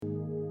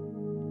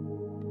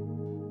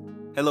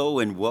Hello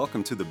and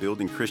welcome to the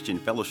Building Christian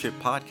Fellowship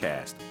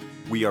podcast.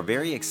 We are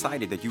very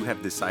excited that you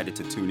have decided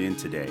to tune in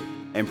today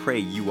and pray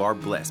you are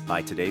blessed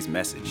by today's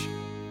message.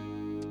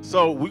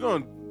 So we're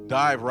going to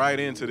dive right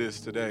into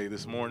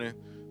this morning.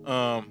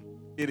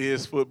 It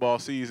is football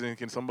season.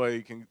 Can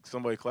somebody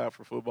clap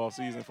for football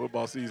season?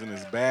 Football season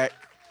is back.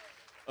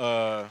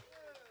 Been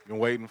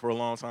waiting for a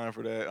long time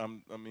for that.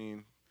 It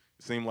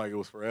seemed like it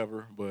was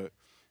forever, but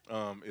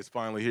it's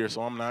finally here.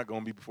 So I'm not going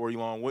to be before you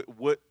long.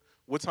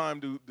 What time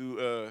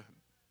do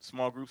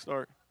small groups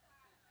start?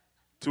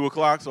 2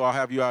 o'clock. So I'll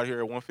have you out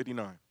here at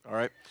 1:59. All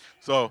right.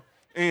 So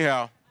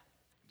anyhow,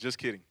 just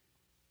kidding.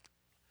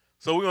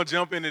 So we're going to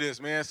jump into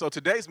this, man. So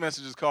today's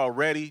message is called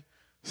Ready,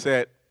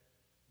 Set,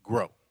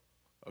 Grow.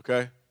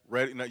 Okay?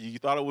 Ready. Now, you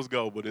thought it was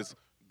go, but it's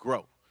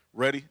grow.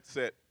 Ready,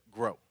 set,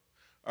 grow.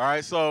 All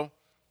right? So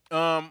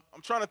I'm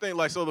trying to think,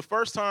 so the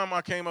first time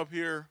I came up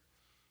here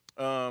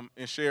and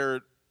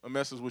shared a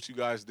message with you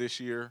guys this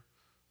year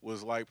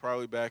was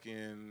probably back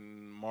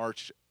in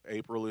March,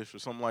 April-ish or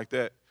something like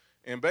that.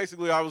 And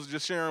basically, I was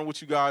just sharing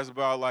with you guys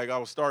about, I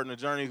was starting a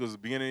journey because the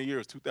beginning of the year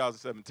was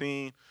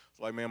 2017. It's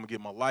man, I'm going to get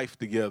my life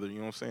together, you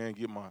know what I'm saying?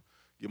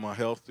 Get my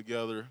health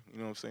together, you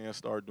know what I'm saying?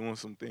 Start doing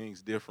some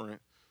things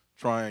different.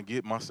 Try and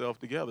get myself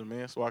together,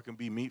 man, so I can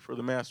be meat for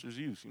the master's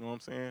use, you know what I'm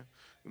saying?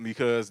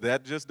 Because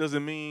that just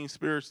doesn't mean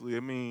spiritually.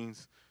 It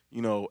means,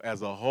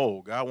 as a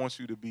whole. God wants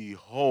you to be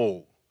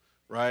whole,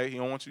 right? He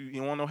don't want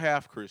no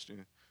half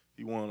Christian.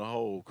 He wants a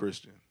whole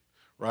Christian,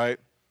 right?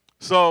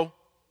 So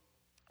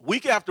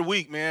week after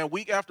week,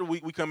 we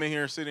come in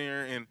here and sit in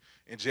here,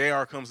 and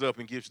JR comes up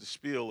and gives the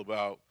spiel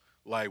about,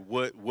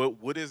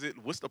 what is it?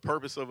 What's the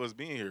purpose of us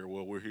being here?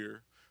 Well, we're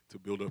here to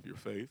build up your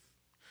faith,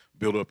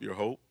 build up your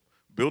hope,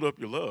 build up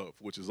your love,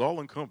 which is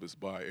all encompassed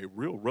by a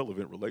real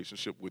relevant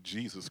relationship with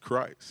Jesus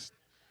Christ.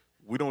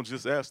 We don't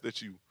just ask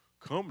that you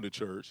come to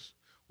church.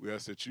 We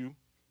ask that you,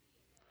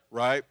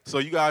 right? So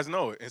you guys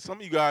know it. And some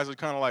of you guys are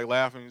kind of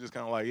laughing, just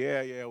kind of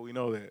yeah, we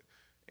know that.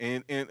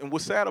 And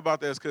what's sad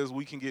about that is because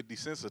we can get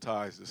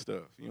desensitized to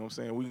stuff. You know what I'm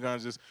saying? We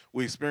kind of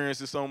we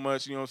experience it so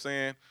much, you know what I'm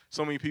saying?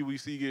 So many people you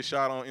see get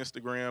shot on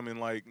Instagram and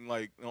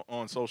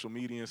on social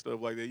media and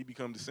stuff like that. You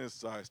become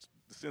desensitized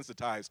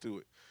to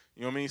it.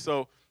 You know what I mean?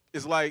 So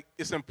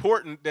it's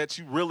important that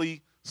you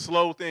really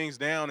slow things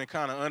down and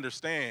kind of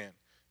understand.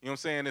 You know what I'm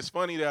saying? It's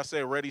funny that I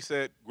said ready,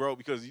 set, grow,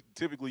 because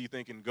typically you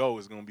thinking go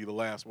is going to be the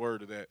last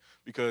word of that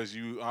because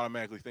you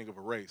automatically think of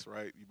a race,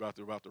 right? You're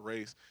about to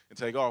race and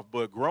take off.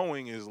 But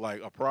growing is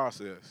a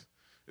process.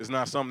 It's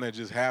not something that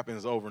just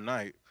happens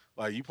overnight.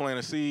 You plant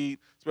a seed,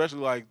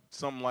 especially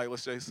something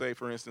let's just say,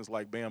 for instance,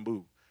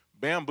 bamboo.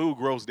 Bamboo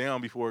grows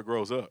down before it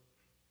grows up.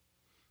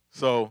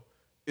 So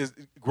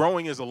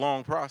growing is a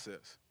long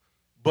process.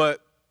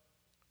 But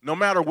no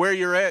matter where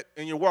you're at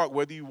in your walk,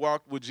 whether you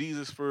walked with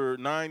Jesus for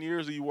 9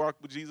 years or you walked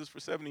with Jesus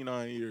for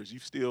 79 years, you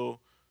still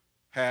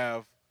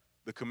have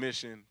the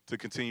commission to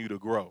continue to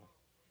grow.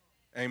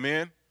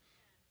 Amen?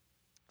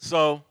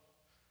 So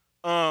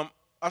I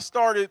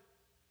started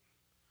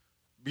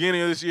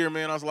beginning of this year,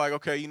 man. I was like,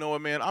 okay, you know what,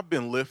 man? I've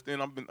been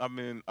lifting.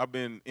 I've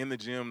been in the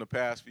gym the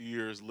past few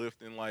years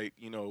lifting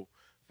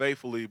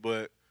faithfully,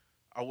 but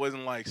I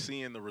wasn't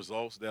seeing the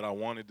results that I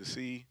wanted to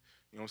see.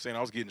 You know what I'm saying?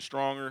 I was getting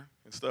stronger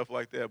and stuff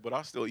like that, but I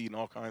was still eating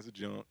all kinds of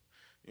junk.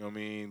 You know what I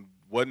mean?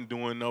 Wasn't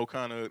doing no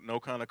kind of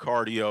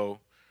cardio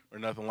or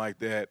nothing like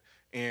that.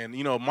 And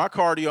my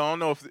cardio, I don't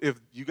know if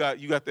you got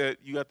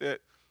that.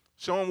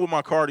 Show them what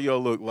my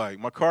cardio looked like.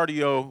 My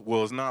cardio,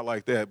 well, it's not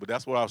like that, but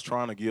that's what I was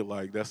trying to get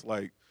like. That's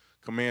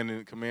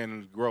commanding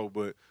to grow.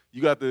 But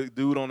you got the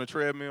dude on the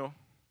treadmill.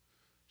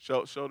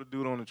 Show the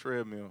dude on the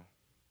treadmill.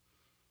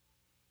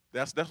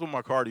 That's what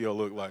my cardio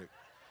looked like.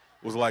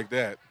 Was like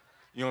that.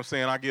 You know what I'm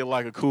saying? I get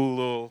a cool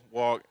little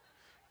walk,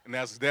 and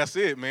that's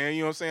it, man.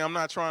 You know what I'm saying?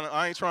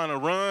 I ain't trying to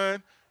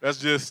run. That's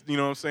just, you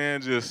know what I'm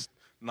saying, just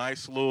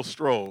nice little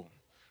stroll,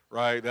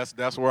 right?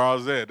 That's where I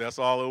was at. That's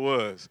all it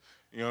was.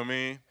 You know what I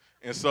mean?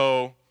 And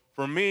so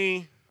for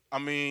me,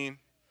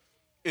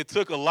 it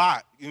took a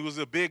lot. It was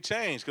a big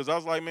change because I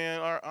was like,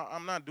 man,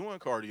 I'm not doing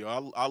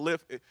cardio. I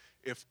lift.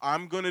 If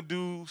I'm going to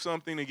do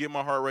something to get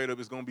my heart rate up,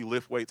 it's going to be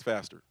lift weights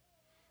faster.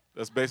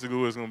 That's basically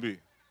what it's going to be,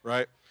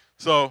 right?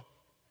 So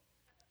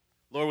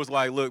Lord was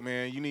like, look,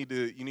 man, you need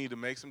to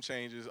make some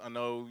changes. I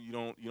know you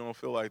don't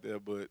feel like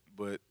that,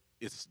 but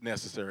it's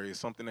necessary. It's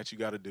something that you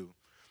got to do.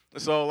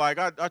 And so I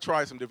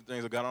tried some different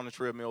things. I got on the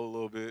treadmill a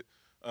little bit.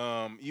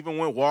 Even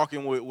went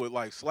walking with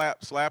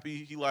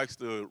Slappy. He likes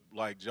to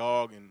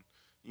jog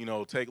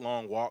and take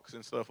long walks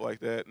and stuff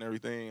like that and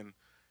everything. And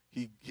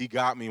he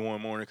got me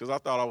one morning because I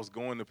thought I was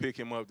going to pick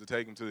him up to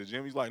take him to the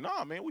gym. He's like,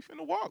 nah, man, we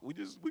finna walk. We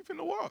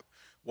finna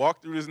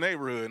walk through this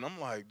neighborhood. And I'm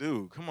like,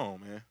 dude, come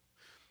on, man.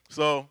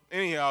 So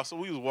anyhow,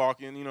 we was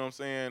walking, you know what I'm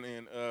saying,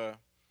 and I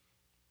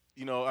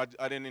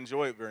didn't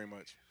enjoy it very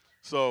much.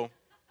 So,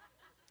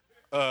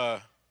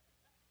 but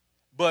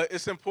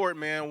it's important,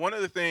 man. One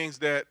of the things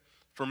that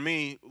for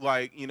me,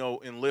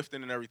 in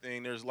lifting and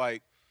everything, there's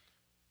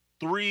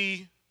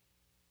 3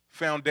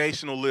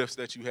 foundational lifts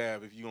that you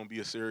have if you're gonna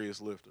be a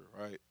serious lifter,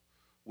 right?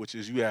 Which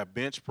is you have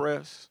bench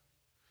press,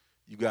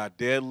 you got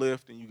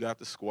deadlift, and you got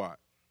the squat,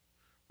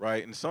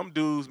 right? And some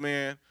dudes,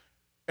 man,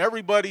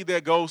 everybody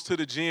that goes to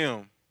the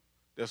gym,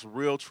 that's a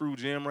real true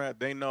gym rat,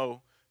 they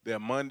know that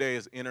Monday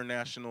is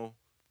International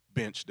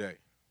Bench Day.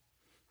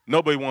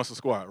 Nobody wants to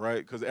squat,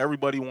 right? Because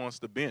everybody wants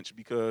to bench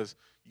because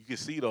you can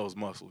see those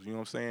muscles, you know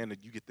what I'm saying?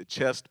 That you get the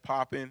chest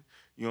popping,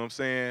 you know what I'm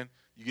saying?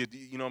 You get,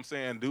 you know what I'm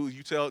saying? Dude,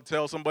 you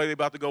tell somebody they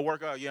about to go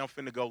work out, yeah, I'm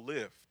finna go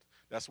lift.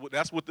 That's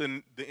what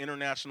the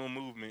international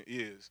movement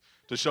is,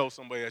 to show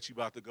somebody that you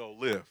about to go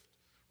lift,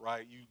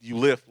 right? You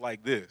lift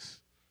like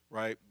this,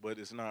 right? But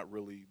that's not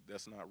really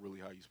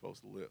how you're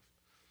supposed to lift.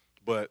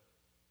 But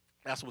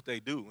that's what they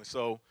do. And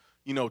so,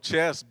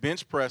 chest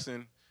bench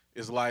pressing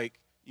is like,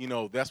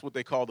 that's what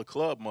they call the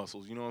club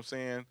muscles, you know what I'm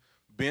saying?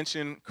 Bench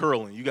and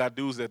curling. You got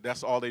dudes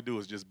that's all they do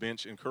is just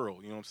bench and curl,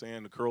 you know what I'm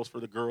saying? The curls for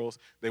the girls,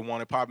 they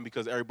want it popping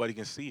because everybody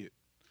can see it.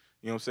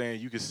 You know what I'm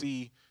saying? You can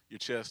see your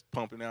chest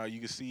pumping out. You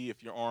can see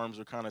if your arms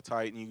are kind of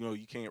tight and,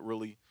 you can't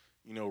really,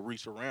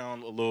 reach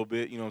around a little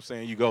bit. You know what I'm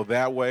saying? You go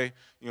that way.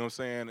 You know what I'm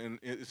saying? And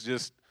it's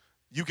just,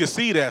 you can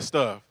see that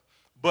stuff.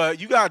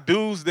 But you got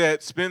dudes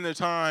that spend their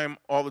time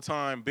all the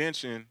time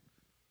benching,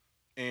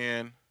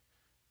 and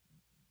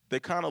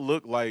they kind of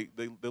look like,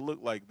 they look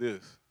like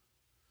this.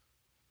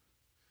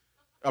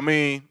 I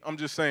mean, I'm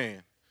just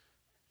saying.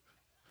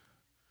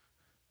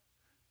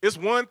 It's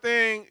one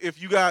thing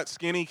if you got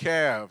skinny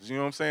calves, you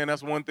know what I'm saying?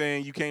 That's one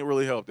thing you can't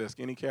really help, that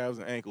skinny calves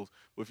and ankles.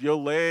 But if your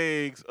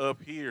legs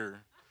up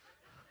here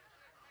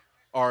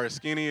are as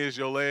skinny as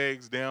your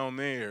legs down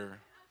there,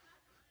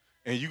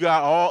 and you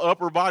got all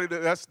upper body,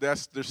 there's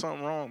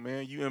something wrong,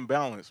 man. You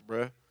imbalanced,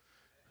 bruh.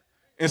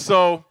 And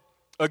so,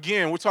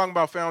 again, we're talking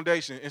about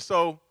foundation. And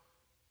so,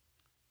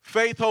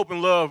 faith, hope,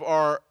 and love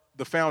are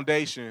the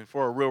foundation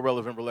for a real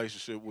relevant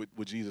relationship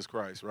with Jesus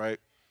Christ, right?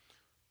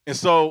 And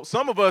so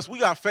some of us, we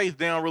got faith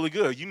down really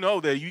good. You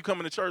know that you come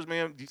into church,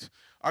 man.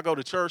 I go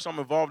to church. I'm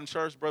involved in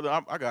church, brother.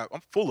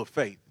 I'm full of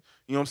faith.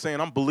 You know what I'm saying?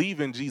 I'm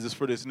believing Jesus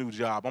for this new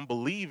job. I'm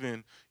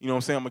believing, you know what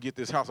I'm saying, I'm going to get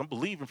this house. I'm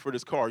believing for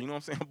this car. You know what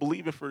I'm saying? I'm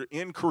believing for the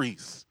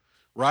increase,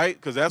 right?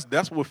 Because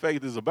that's what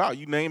faith is about.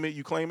 You name it,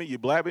 you claim it, you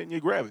blab it, and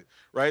you grab it,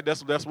 right?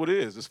 That's what it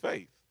is. It's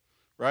faith,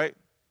 right?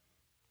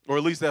 Or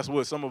at least that's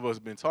what some of us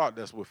have been taught.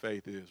 That's what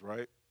faith is,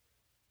 right?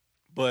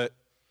 But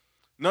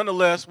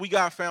nonetheless, we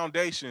got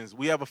foundations.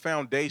 We have a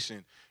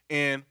foundation.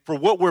 And for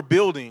what we're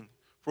building,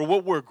 for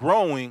what we're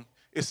growing,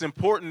 it's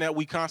important that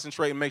we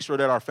concentrate and make sure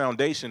that our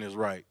foundation is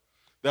right,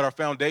 that our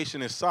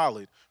foundation is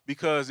solid.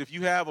 Because if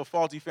you have a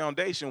faulty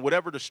foundation,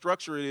 whatever the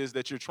structure it is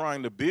that you're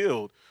trying to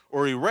build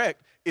or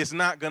erect, it's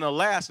not going to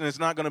last and it's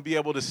not going to be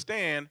able to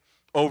stand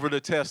over the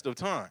test of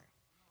time.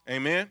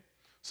 Amen?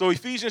 So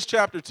Ephesians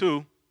chapter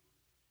 2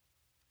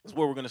 is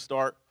where we're going to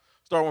start.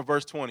 Start with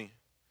verse 20. It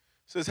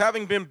says,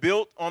 having been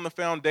built on the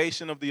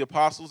foundation of the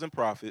apostles and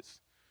prophets,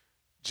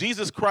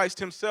 Jesus Christ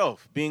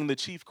himself being the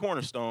chief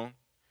cornerstone,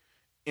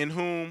 in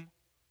whom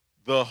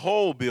the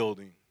whole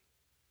building,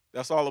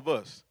 that's all of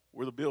us,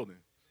 we're the building,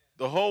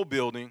 the whole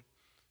building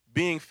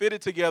being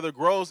fitted together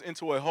grows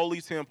into a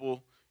holy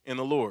temple in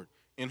the Lord,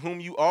 in whom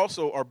you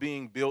also are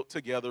being built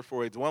together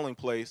for a dwelling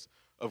place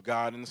of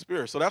God in the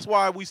Spirit. So that's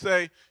why we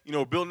say,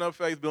 building up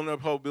faith, building up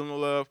hope, building up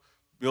love,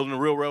 building a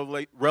real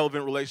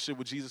relevant relationship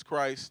with Jesus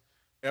Christ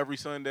every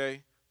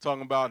Sunday,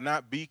 talking about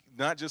not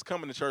just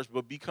coming to church,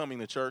 but becoming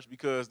the church,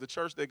 because the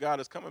church that God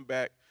is coming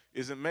back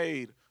isn't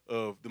made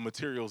of the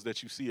materials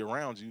that you see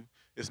around you.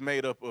 It's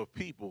made up of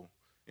people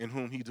in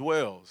whom he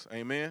dwells.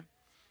 Amen?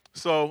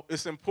 So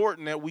it's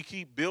important that we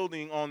keep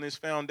building on this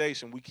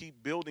foundation. We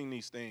keep building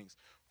these things.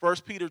 1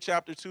 Peter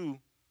chapter 2,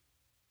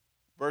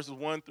 verses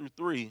 1 through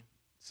 3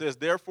 says,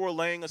 therefore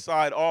laying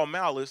aside all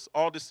malice,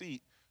 all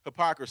deceit,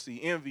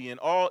 hypocrisy, envy, and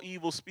all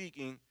evil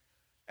speaking,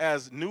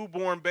 as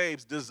newborn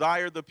babes,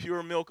 desire the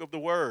pure milk of the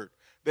word,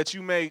 that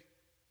you may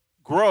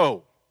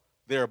grow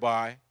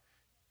thereby,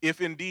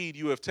 if indeed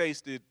you have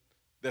tasted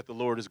that the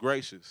Lord is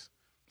gracious.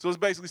 So it's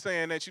basically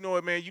saying that, you know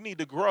what, man, you need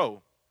to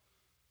grow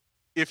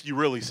if you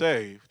really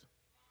saved.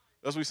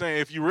 That's what he's saying.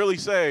 If you really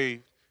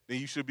saved, then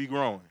you should be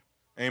growing.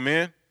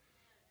 Amen?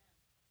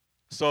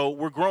 So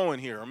we're growing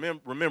here.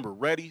 Remember,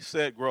 ready,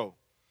 set, grow.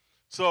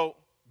 So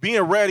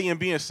being ready and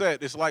being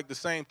set is like the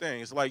same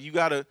thing. It's like you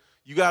gotta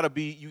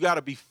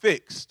be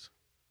fixed,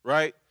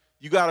 right?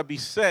 You gotta be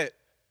set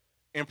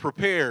and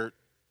prepared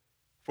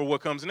for what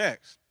comes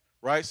next,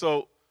 right?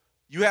 So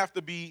you have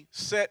to be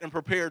set and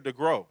prepared to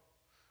grow.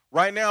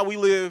 Right now we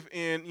live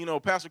in,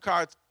 Pastor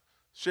Cox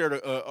shared an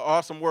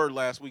awesome word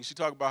last week. She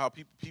talked about how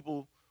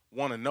people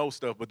want to know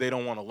stuff, but they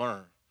don't want to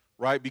learn,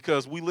 right?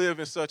 Because we live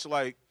in such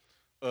like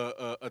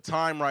a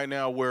time right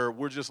now where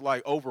we're just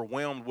like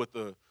overwhelmed with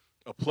a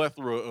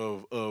plethora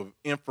of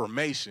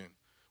information.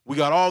 We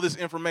got all this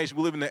information.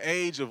 We live in the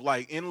age of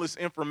like endless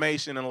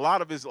information, and a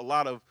lot of it's a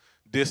lot of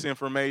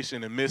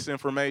disinformation and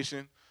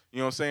misinformation. You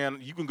know what I'm saying?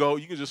 You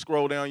can just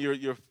scroll down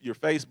your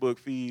Facebook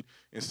feed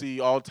and see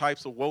all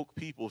types of woke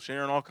people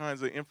sharing all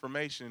kinds of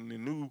information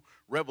and new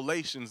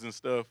revelations and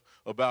stuff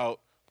about,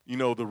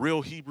 the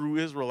real Hebrew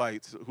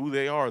Israelites, who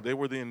they are. They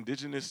were the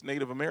indigenous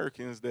Native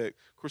Americans that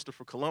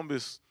Christopher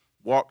Columbus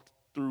walked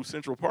through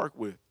Central Park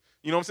with.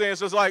 You know what I'm saying?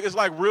 So it's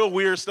like real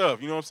weird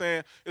stuff. You know what I'm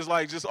saying? It's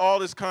like just all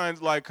this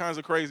kinds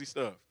of crazy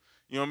stuff.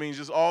 You know what I mean?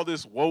 Just all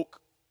this woke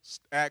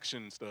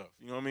action stuff.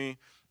 You know what I mean?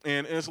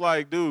 And it's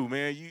like, dude,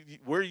 man,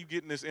 where are you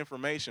getting this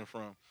information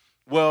from?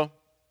 Well,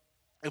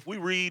 if we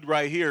read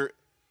right here,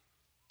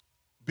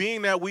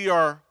 being that we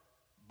are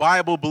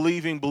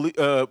Bible-believing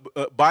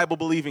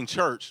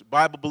church,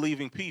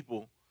 Bible-believing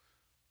people,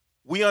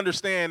 we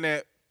understand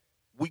that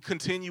we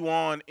continue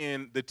on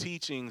in the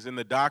teachings and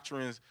the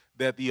doctrines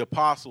that the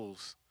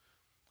apostles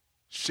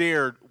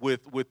shared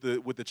with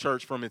the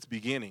church from its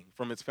beginning,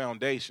 from its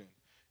foundation.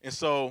 And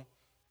so,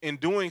 in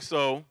doing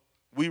so,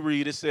 we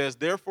read, it says,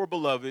 therefore,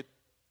 beloved,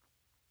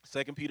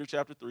 2 Peter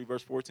chapter 3,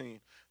 verse 14,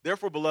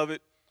 therefore,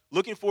 beloved,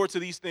 looking forward to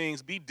these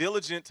things, be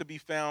diligent to be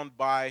found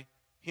by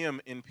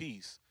him in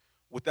peace,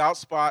 without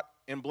spot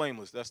and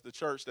blameless. That's the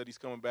church that he's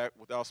coming back,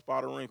 without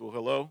spot or wrinkle.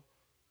 Hello?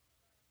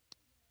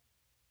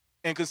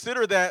 And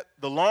consider that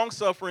the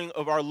long-suffering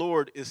of our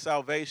Lord is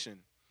salvation,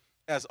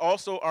 as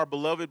also our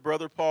beloved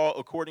brother Paul,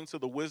 according to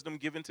the wisdom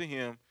given to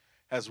him,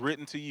 has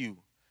written to you,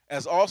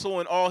 as also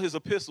in all his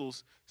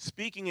epistles,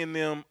 speaking in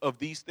them of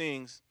these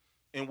things,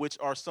 in which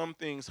are some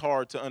things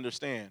hard to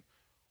understand,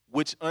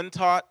 which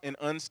untaught and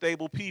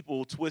unstable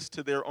people twist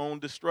to their own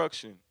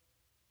destruction,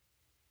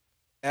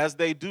 as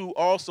they do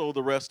also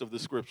the rest of the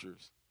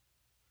scriptures.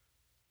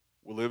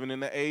 We're living in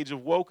the age of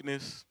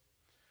wokeness.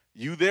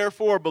 You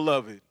therefore,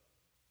 beloved,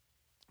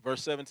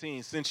 verse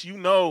 17, since you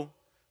know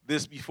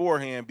this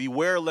beforehand,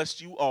 beware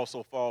lest you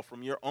also fall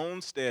from your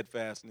own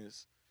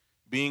steadfastness,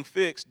 being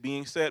fixed,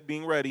 being set,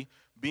 being ready,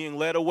 being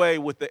led away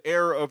with the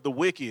error of the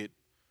wicked,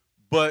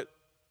 but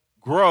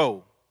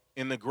grow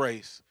in the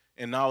grace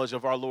and knowledge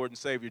of our Lord and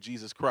Savior,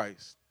 Jesus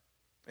Christ.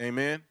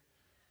 Amen?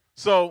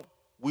 So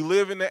we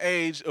live in the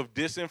age of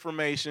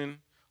disinformation,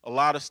 a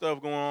lot of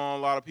stuff going on,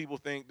 a lot of people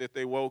think that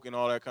they woke and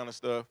all that kind of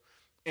stuff.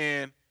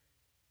 And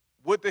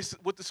what the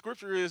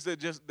scripture is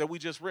that we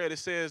just read, it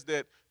says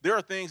that there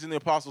are things in the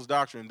apostles'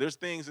 doctrine, there's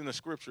things in the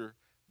scripture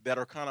that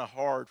are kind of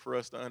hard for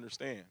us to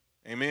understand.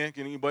 Amen?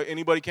 Can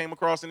anybody came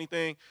across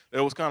anything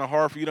that was kind of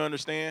hard for you to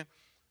understand?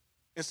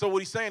 And so what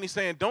he's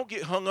saying, don't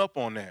get hung up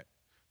on that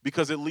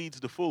because it leads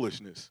to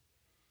foolishness.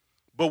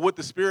 But what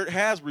the Spirit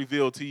has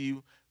revealed to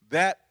you,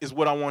 that is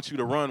what I want you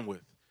to run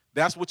with.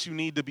 That's what you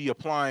need to be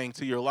applying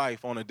to your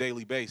life on a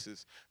daily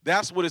basis.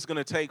 That's what it's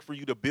going to take for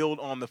you to build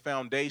on the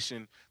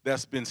foundation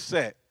that's been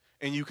set,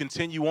 and you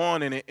continue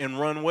on in it and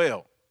run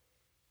well.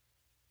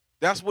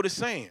 That's what it's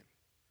saying.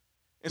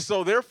 And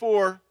so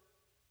therefore,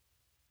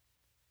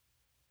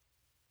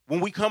 when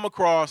we come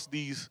across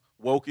these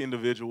woke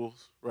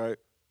individuals, right,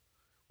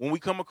 when we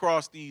come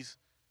across these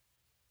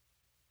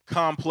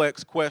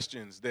complex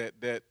questions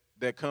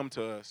that come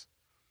to us,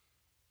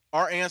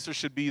 our answer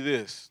should be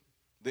this,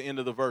 the end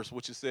of the verse,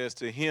 which it says,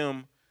 to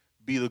him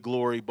be the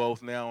glory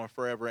both now and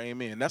forever,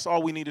 amen. That's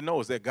all we need to know,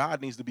 is that God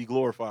needs to be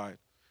glorified.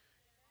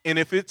 And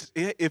if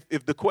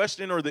the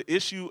question or the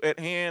issue at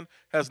hand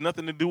has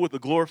nothing to do with the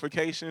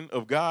glorification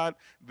of God,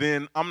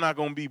 then I'm not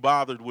going to be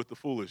bothered with the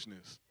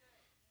foolishness.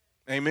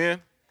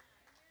 Amen?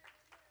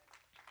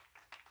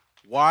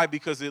 Why?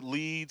 Because it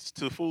leads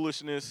to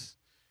foolishness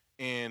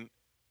and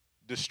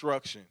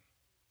destruction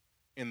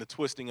and the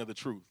twisting of the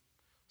truth.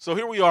 So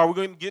here we are. We're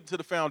going to get to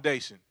the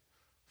foundation.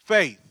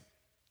 Faith.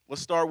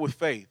 Let's start with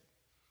faith.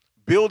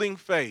 Building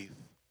faith,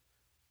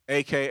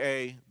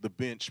 a.k.a. the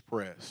bench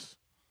press.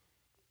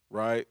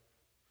 Right?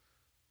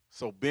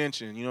 So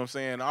benching, you know what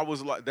I'm saying?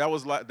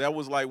 That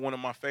was like one of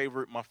my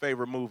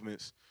favorite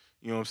movements.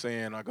 You know what I'm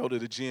saying? I go to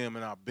the gym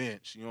and I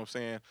bench, you know what I'm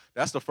saying?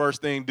 That's the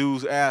first thing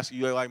dudes ask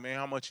you. They're like, man,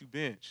 how much you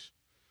bench?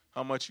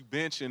 How much you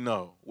benching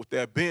though? What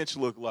that bench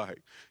look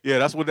like? Yeah,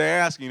 that's what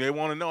they're asking. They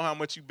want to know how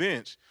much you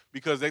bench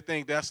because they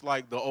think that's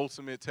like the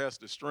ultimate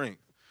test of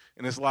strength.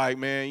 And it's like,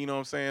 man, you know what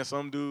I'm saying?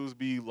 Some dudes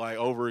be like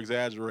over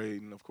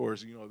exaggerating. Of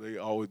course, you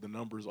know, the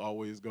numbers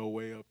always go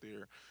way up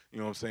there. You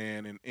know what I'm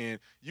saying? And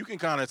you can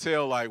kind of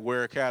tell like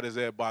where a cat is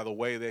at by the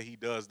way that he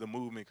does the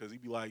movement, because he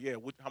be like, yeah,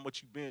 how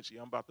much you bench?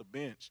 Yeah, I'm about to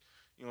bench.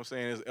 You know what I'm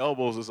saying? His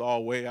elbows is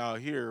all way out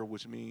here,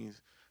 which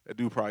means that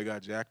dude probably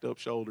got jacked up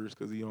shoulders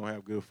because he don't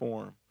have good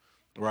form,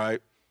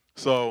 right?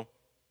 So,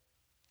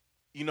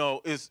 you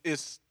know, it's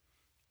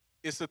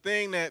a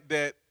thing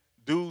that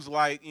dudes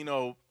like, you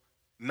know,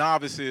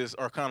 novices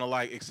are kind of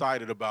like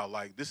excited about,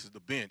 like, this is the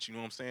bench, you know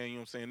what I'm saying? You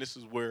know what I'm saying? This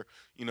is where,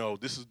 you know,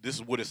 this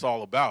is what it's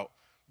all about.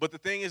 But the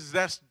thing is,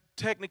 that's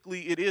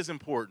technically, it is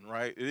important,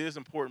 right? It is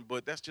important,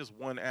 but that's just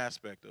one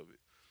aspect of it.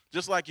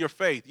 Just like your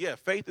faith. Yeah,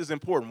 faith is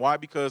important. Why?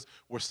 Because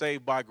we're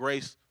saved by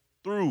grace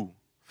through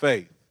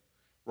faith,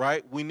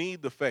 right? We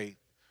need the faith.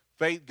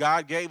 Faith,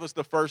 God gave us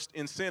the first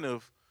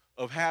incentive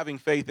of having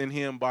faith in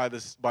him by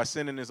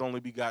sending his only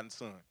begotten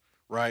son,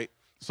 right?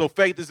 So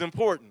faith is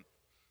important,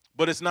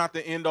 but it's not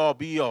the end-all,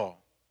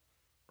 be-all,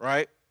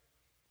 right?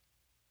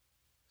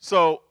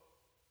 So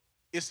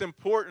it's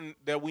important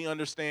that we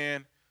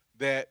understand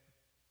that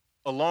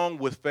along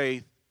with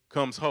faith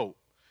comes hope.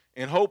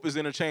 And hope is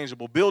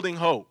interchangeable. Building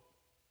hope.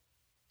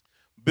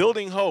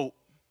 Building hope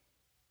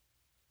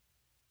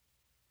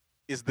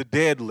is the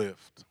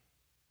deadlift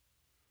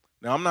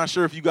Now, I'm not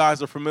sure if you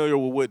guys are familiar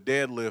with what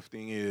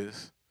deadlifting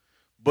is,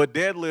 but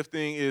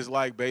deadlifting is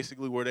like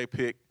basically where they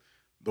pick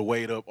the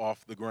weight up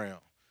off the ground.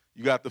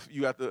 You got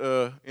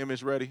the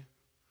image ready?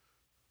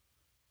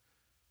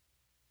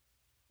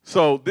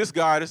 So this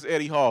guy, this is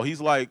Eddie Hall, he's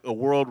like a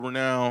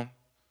world-renowned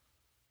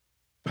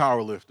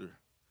power lifter.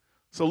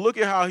 So look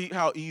at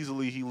how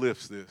easily he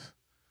lifts this.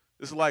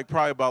 This is like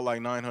probably about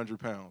like 900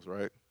 pounds,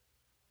 right?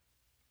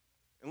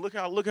 And look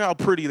how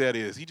pretty that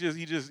is. He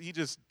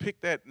just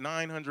picked that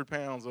 900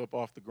 pounds up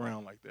off the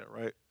ground like that,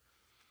 right?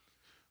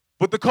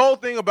 But the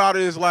cold thing about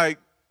it is like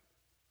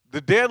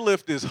the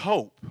deadlift is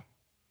hope.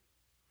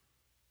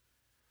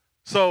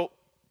 So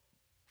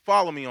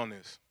follow me on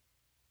this.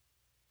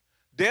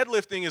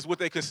 Deadlifting is what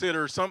they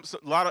consider a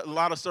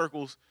lot of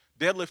circles.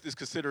 Deadlift is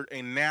considered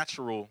a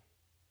natural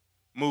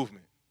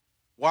movement.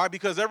 Why?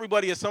 Because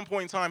everybody at some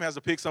point in time has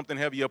to pick something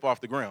heavy up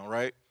off the ground,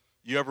 right?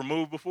 You ever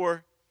moved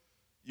before?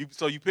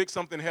 So you pick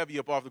something heavy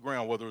up off the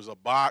ground, whether it was a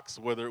box,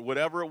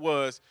 whatever it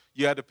was,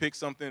 you had to pick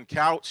something,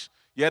 couch,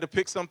 you had to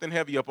pick something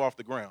heavy up off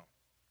the ground,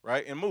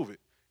 right, and move it.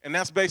 And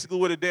that's basically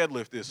what a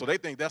deadlift is. So they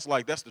think that's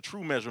the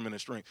true measurement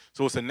of strength.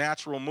 So it's a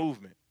natural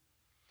movement.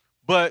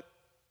 But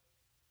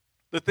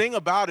the thing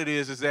about it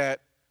is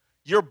that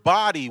your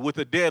body with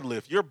a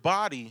deadlift, your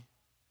body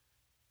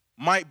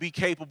might be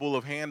capable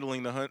of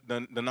handling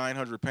the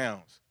 900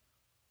 pounds.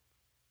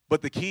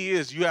 But the key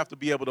is you have to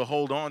be able to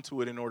hold on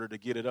to it in order to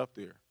get it up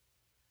there.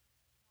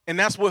 And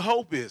that's what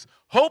hope is.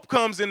 Hope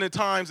comes in the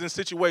times and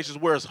situations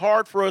where it's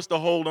hard for us to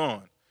hold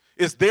on.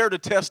 It's there to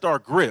test our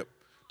grip,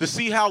 to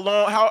see how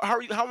long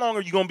are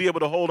you going to be able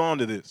to hold on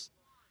to this?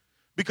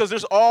 Because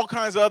there's all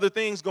kinds of other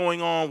things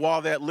going on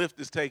while that lift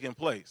is taking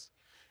place.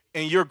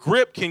 And your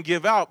grip can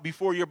give out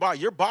before your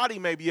body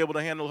may be able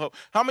to handle hope.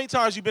 How many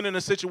times you been in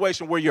a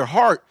situation where your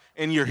heart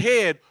and your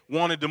head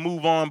wanted to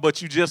move on,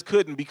 but you just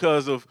couldn't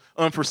because of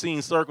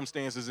unforeseen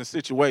circumstances and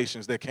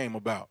situations that came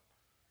about?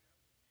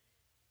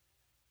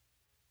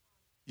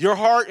 Your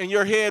heart and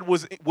your head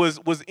was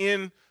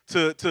in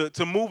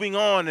to moving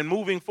on and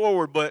moving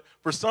forward, but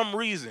for some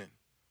reason,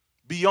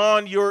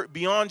 beyond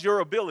your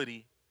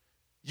ability,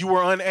 you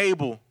were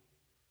unable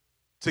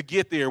to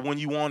get there when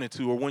you wanted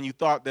to or when you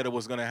thought that it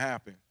was going to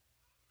happen.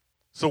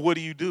 So what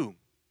do?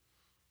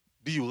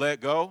 Do you let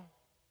go,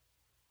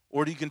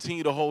 or do you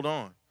continue to hold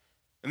on?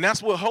 And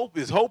that's what hope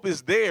is. Hope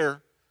is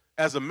there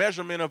as a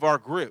measurement of our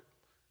grip,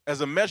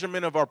 as a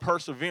measurement of our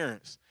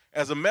perseverance,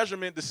 as a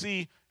measurement to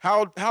see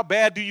how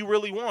bad do you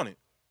really want it.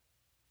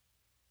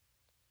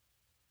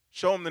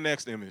 Show them the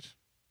next image.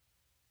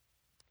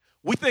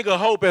 We think of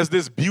hope as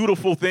this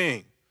beautiful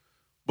thing,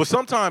 but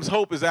sometimes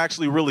hope is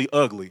actually really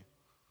ugly.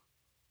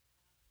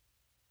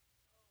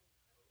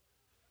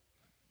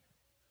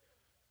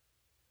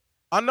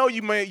 I know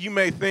you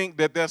may think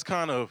that that's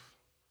kind of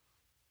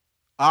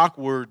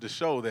awkward to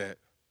show that,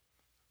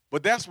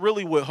 but that's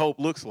really what hope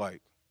looks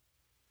like.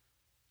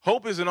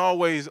 Hope isn't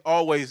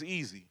always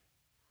easy.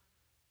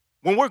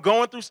 When we're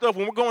going through stuff,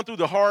 when we're going through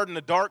the hard and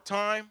the dark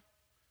time,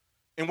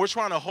 and we're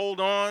trying to hold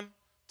on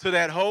to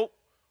that hope,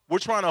 we're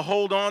trying to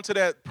hold on to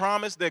that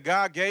promise that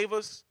God gave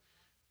us,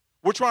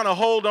 we're trying to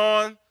hold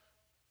on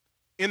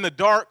in the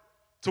dark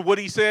to what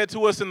he said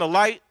to us in the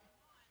light,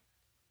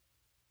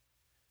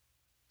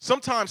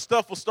 sometimes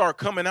stuff will start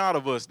coming out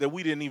of us that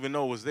we didn't even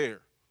know was there.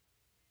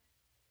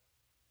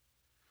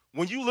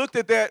 When you looked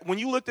at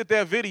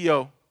that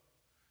video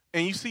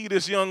and you see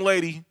this young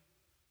lady,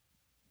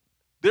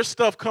 there's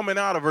stuff coming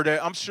out of her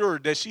that I'm sure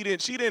that she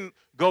didn't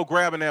go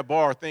grabbing that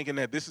bar thinking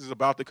that this is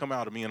about to come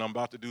out of me and I'm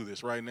about to do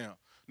this right now.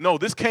 No,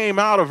 this came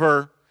out of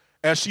her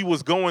as she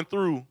was going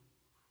through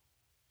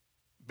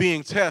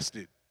being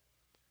tested.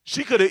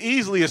 She could have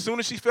easily, as soon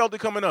as she felt it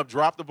coming up,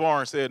 dropped the bar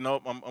and said,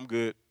 nope, I'm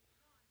good.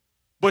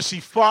 But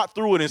she fought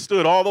through it and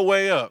stood all the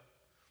way up.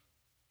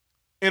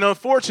 And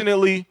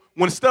unfortunately,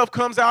 when stuff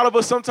comes out of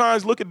us,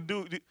 sometimes look at the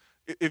dude.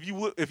 If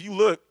you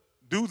look,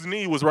 dude's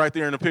knee was right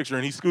there in the picture,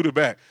 and he scooted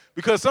back.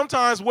 Because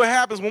sometimes what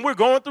happens when we're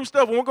going through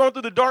stuff, when we're going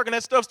through the dark and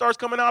that stuff starts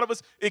coming out of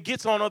us, it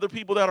gets on other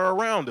people that are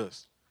around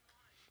us.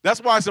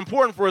 That's why it's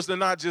important for us to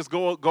not just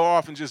go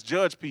off and just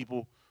judge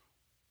people.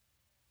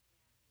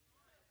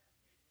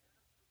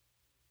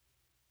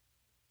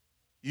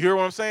 You hear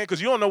what I'm saying?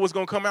 Because you don't know what's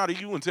going to come out of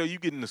you until you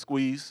get in the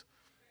squeeze.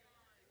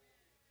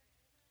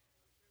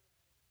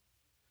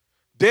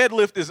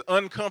 Deadlift is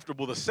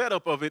uncomfortable. The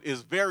setup of it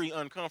is very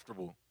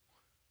uncomfortable.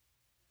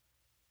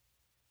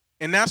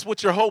 And that's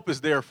what your hope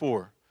is there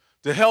for,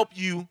 to help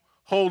you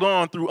hold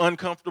on through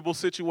uncomfortable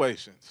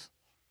situations.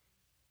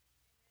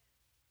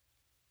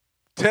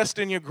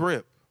 Testing your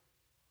grip.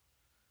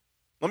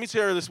 Let me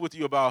share this with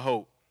you about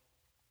hope.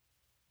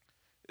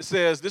 It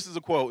says, this is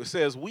a quote, it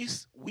says, we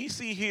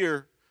see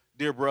here,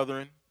 dear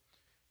brethren,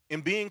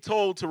 in being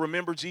told to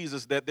remember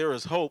Jesus that there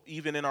is hope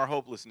even in our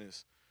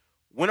hopelessness.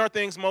 When are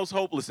things most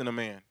hopeless in a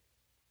man?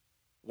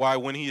 Why,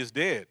 when he is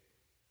dead.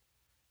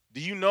 Do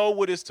you know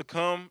what it is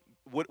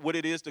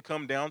to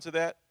come down to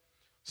that?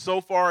 So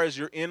far as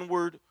your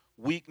inward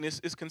weakness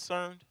is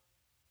concerned?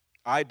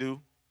 I do.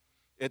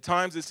 At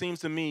times it seems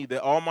to me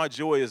that all my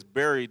joy is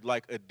buried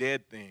like a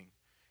dead thing,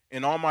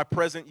 and all my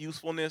present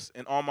usefulness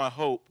and all my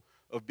hope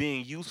of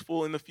being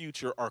useful in the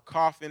future are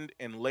coffined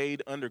and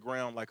laid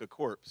underground like a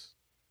corpse.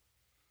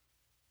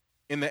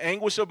 In the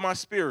anguish of my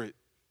spirit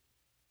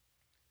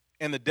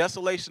and the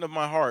desolation of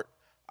my heart,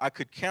 I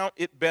could count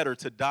it better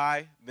to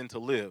die than to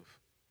live.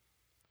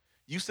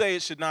 You say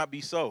it should not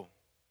be so.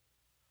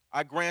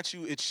 I grant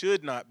you it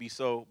should not be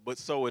so, but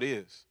so it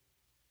is.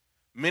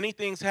 Many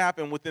things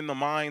happen within the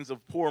minds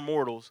of poor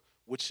mortals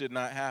which should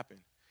not happen.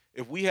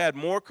 If we had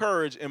more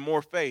courage and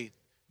more faith,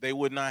 they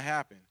would not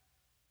happen.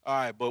 All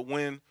right, but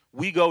when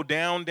we go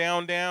down,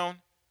 down, down,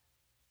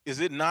 is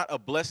it not a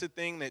blessed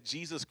thing that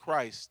Jesus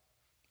Christ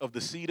of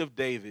the seed of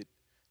David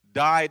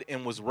died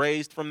and was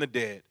raised from the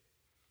dead?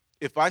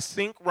 If I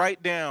sink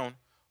right down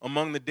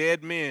among the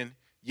dead men,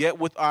 yet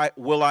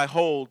will I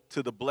hold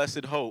to the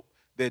blessed hope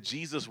that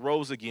Jesus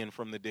rose again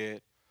from the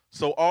dead.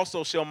 So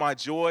also shall my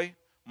joy,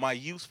 my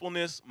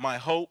usefulness, my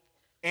hope,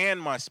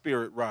 and my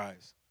spirit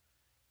rise.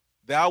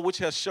 Thou which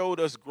hast showed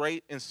us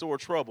great and sore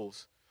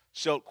troubles,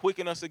 shalt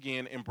quicken us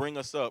again and bring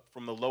us up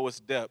from the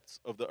lowest depths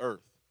of the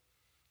earth.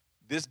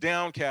 This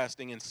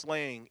downcasting and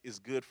slaying is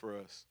good for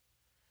us.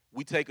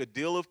 We take a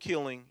deal of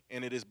killing,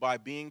 and it is by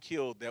being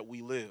killed that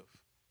we live.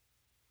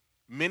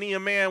 Many a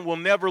man will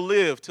never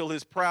live till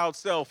his proud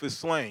self is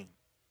slain.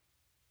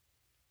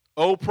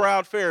 O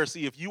proud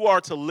Pharisee, if you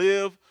are to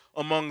live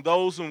among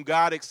those whom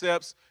God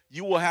accepts,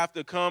 you will have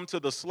to come to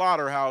the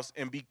slaughterhouse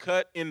and be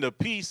cut into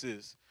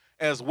pieces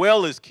as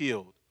well as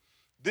killed.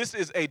 This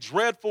is a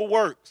dreadful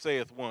work,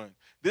 saith one.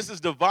 This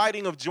is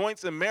dividing of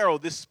joints and marrow,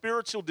 this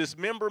spiritual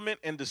dismemberment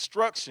and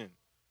destruction.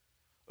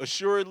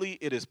 Assuredly,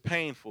 it is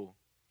painful,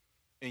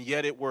 and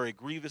yet it were a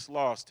grievous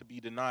loss to be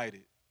denied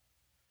it.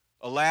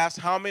 Alas,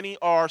 how many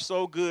are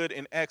so good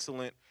and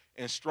excellent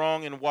and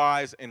strong and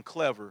wise and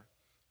clever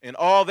and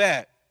all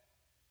that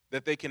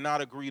they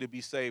cannot agree to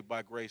be saved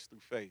by grace through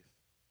faith.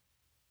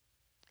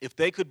 If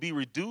they could be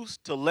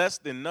reduced to less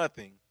than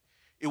nothing,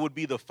 it would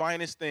be the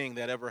finest thing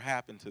that ever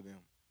happened to them.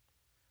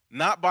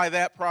 Not by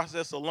that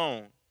process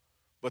alone,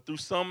 but through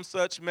some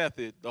such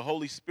method, the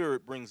Holy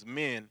Spirit brings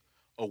men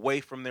away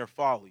from their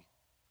folly.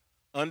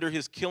 Under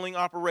his killing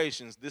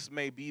operations, this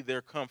may be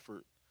their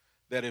comfort,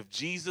 that if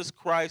Jesus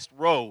Christ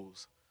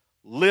rose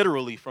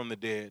literally from the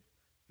dead,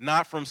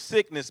 not from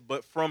sickness,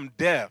 but from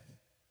death,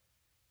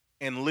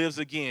 and lives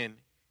again,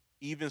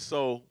 even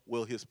so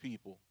will his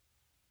people.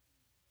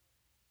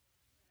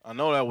 I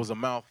know that was a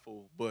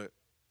mouthful, but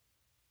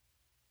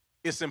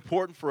it's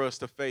important for us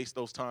to face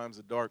those times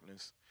of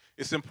darkness.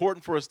 It's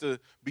important for us to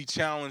be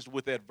challenged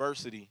with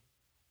adversity,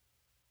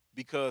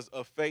 because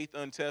a faith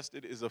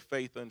untested is a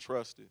faith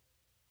untrusted.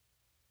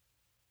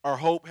 Our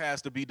hope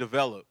has to be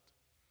developed.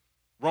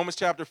 Romans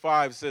chapter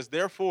 5 says,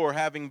 therefore,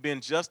 having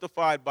been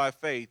justified by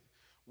faith,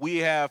 we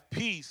have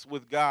peace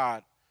with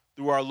God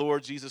through our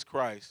Lord Jesus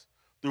Christ,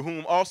 through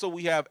whom also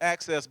we have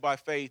access by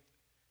faith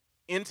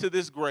into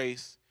this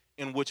grace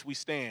in which we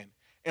stand,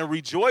 and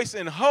rejoice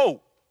in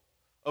hope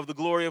of the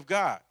glory of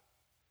God.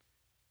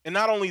 And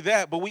not only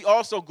that, but we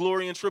also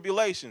glory in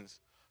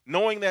tribulations,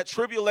 knowing that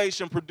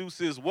tribulation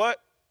produces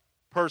what?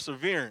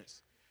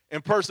 Perseverance.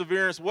 And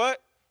perseverance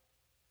what?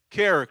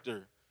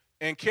 Character.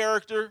 And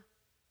character,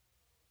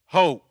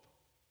 hope.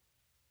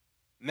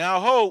 Now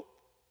hope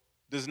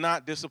does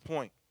not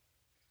disappoint,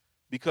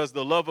 because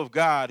the love of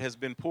God has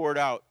been poured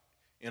out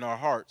in our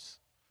hearts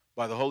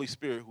by the Holy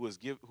Spirit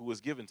who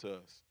was given to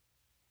us.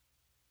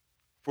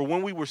 For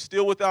when we were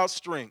still without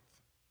strength,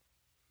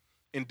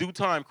 in due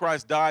time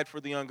Christ died for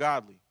the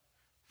ungodly.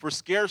 For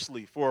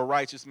scarcely for a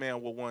righteous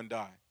man will one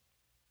die.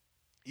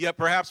 Yet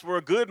perhaps for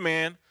a good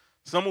man,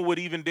 someone would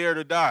even dare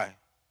to die.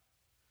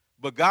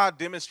 But God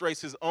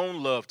demonstrates his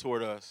own love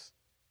toward us,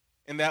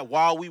 in that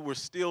while we were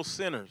still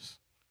sinners,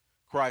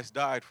 Christ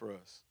died for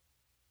us.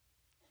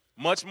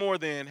 Much more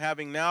then,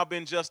 having now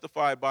been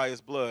justified by his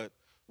blood,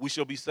 we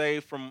shall be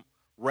saved from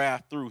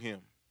wrath through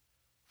him.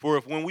 For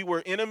if when we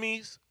were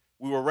enemies,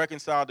 we were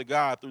reconciled to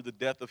God through the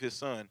death of his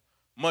Son,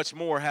 much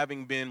more,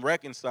 having been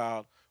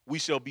reconciled, we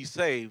shall be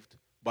saved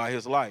by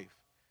his life.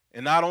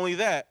 And not only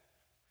that,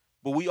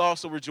 but we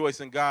also rejoice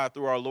in God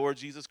through our Lord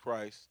Jesus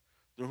Christ,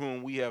 through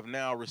whom we have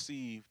now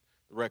received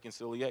the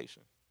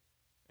reconciliation.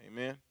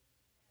 Amen.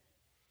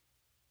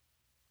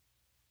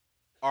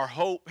 Our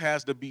hope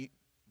has to be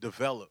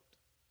developed,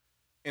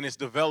 and it's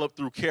developed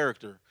through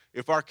character.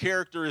 If our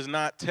character is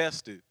not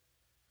tested,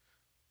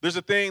 there's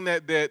a thing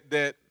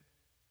that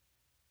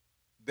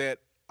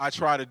I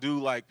try to do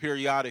like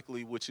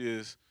periodically, which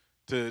is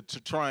to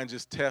try and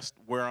just test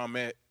where I'm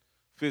at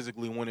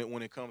physically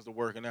when it comes to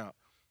working out.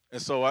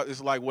 And so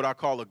it's like what I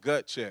call a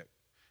gut check.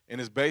 And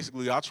it's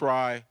basically I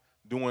try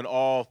doing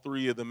all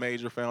three of the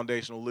major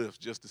foundational lifts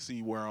just to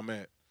see where I'm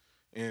at.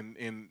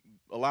 And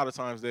a lot of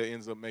times that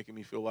ends up making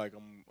me feel like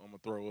I'm going to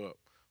throw up.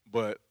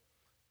 But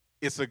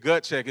it's a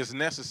gut check. It's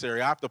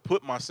necessary. I have to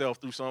put myself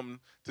through something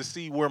to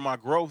see where my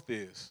growth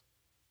is,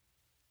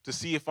 to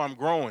see if I'm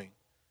growing.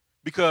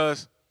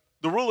 Because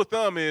the rule of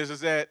thumb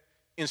is that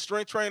in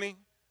strength training,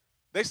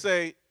 they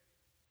say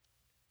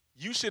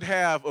you should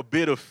have a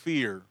bit of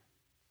fear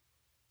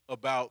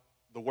about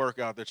the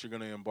workout that you're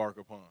going to embark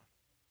upon.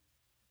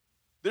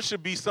 There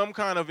should be some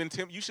kind of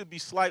you should be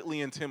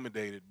slightly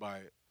intimidated by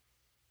it.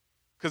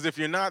 Because if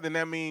you're not, then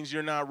that means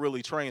you're not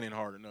really training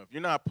hard enough.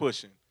 You're not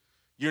pushing.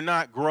 You're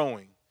not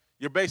growing.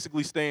 You're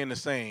basically staying the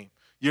same.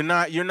 You're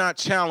not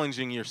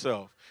challenging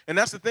yourself. And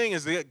that's the thing,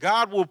 is that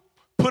God will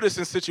put us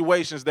in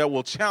situations that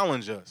will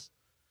challenge us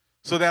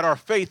so that our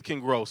faith can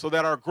grow, so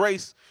that our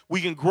grace,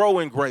 we can grow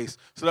in grace,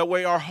 so that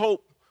way our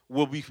hope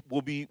will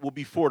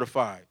be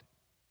fortified.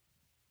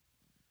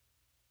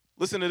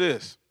 Listen to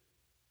this.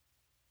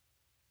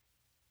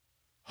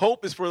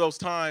 Hope is for those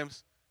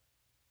times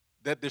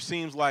that there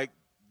seems like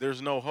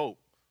there's no hope.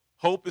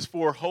 Hope is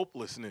for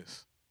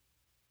hopelessness,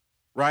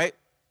 right?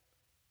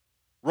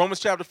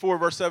 Romans chapter 4,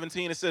 verse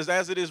 17, it says,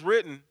 as it is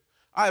written,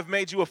 I have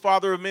made you a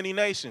father of many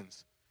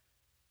nations,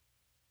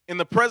 in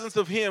the presence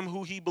of him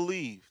who he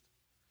believed,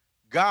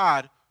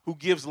 God who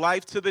gives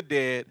life to the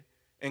dead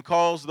and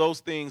calls those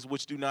things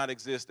which do not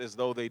exist as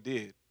though they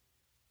did,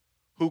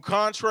 who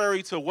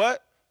contrary to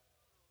what?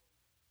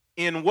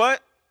 In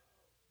what?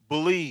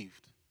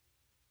 Believed,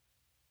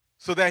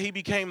 so that he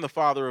became the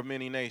father of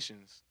many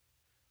nations,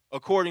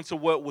 according to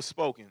what was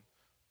spoken.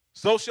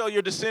 So shall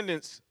your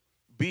descendants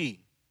be.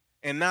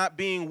 And not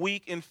being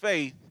weak in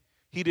faith,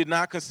 he did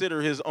not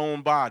consider his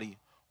own body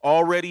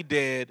already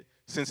dead,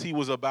 since he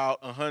was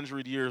about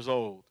 100 years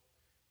old,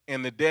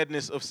 and the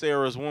deadness of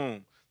Sarah's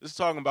womb. This is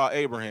talking about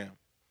Abraham.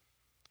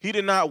 He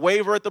did not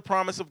waver at the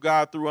promise of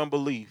God through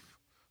unbelief,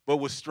 but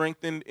was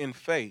strengthened in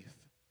faith,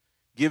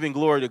 giving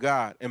glory to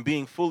God, and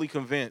being fully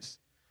convinced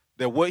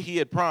that what he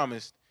had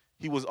promised,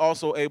 he was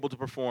also able to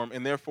perform,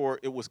 and therefore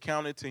it was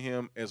counted to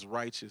him as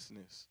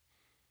righteousness.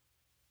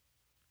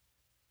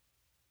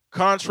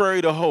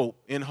 Contrary to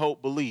hope, in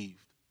hope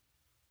believed.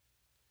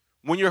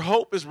 When your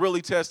hope is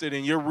really tested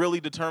and you're really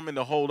determined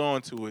to hold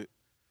on to it,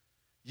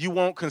 you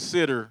won't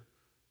consider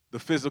the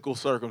physical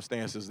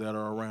circumstances that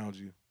are around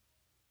you.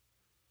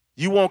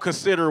 You won't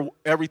consider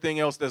everything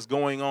else that's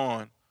going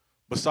on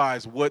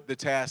besides what the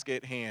task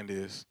at hand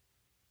is.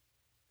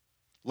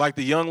 Like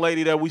the young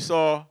lady that we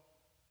saw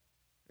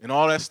and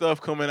all that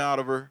stuff coming out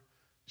of her,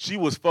 she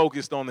was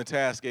focused on the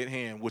task at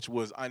hand, which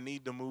was, I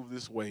need to move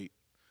this weight.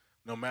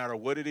 No matter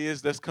what it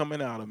is that's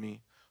coming out of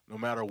me, no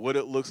matter what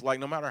it looks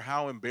like, no matter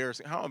how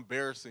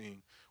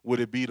embarrassing would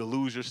it be to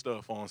lose your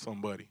stuff on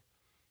somebody?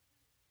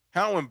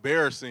 How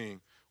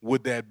embarrassing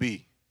would that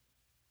be?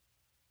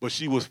 But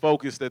she was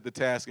focused at the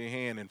task at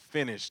hand and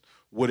finished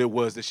what it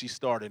was that she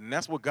started. And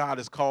that's what God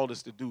has called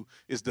us to do,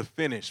 is to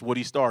finish what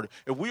he started.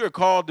 If we are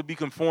called to be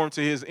conformed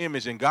to his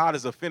image, and God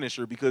is a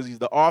finisher because he's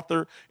the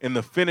author and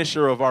the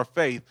finisher of our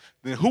faith,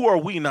 then who are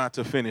we not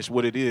to finish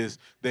what it is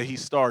that he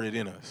started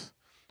in us?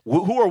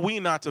 Who are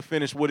we not to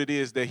finish what it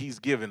is that he's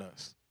given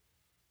us?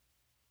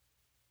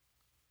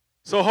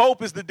 So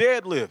hope is the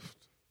deadlift.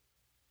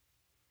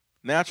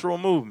 Natural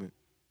movement.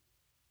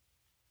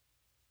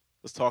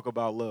 Let's talk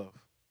about love.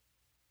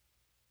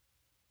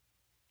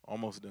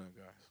 Almost done,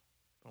 guys.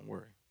 Don't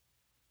worry.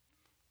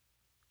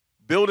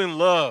 Building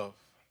love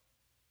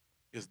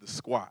is the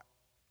squat.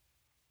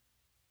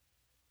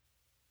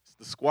 It's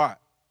the squat.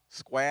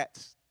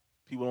 Squats,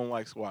 people don't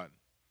like squatting.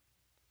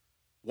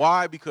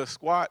 Why? Because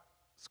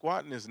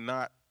squatting is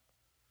not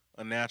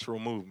a natural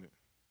movement.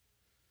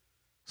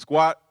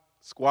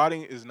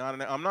 Squatting is not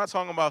I'm not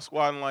talking about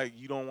squatting like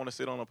you don't want to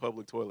sit on a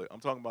public toilet. I'm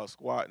talking about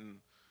squatting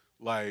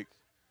like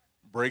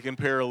breaking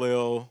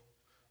parallel,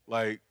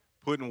 like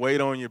putting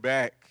weight on your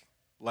back,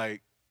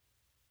 like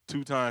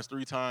 2 times,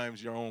 3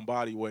 times your own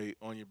body weight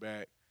on your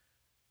back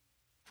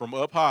from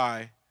up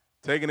high,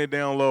 taking it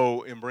down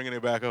low and bringing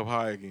it back up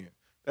high again.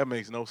 That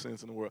makes no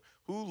sense in the world.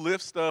 Who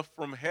lifts stuff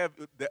from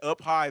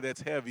up high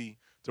that's heavy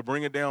to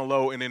bring it down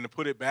low and then to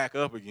put it back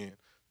up again?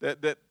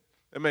 That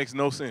makes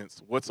no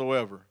sense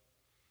whatsoever.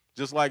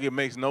 Just like it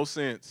makes no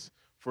sense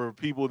for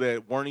people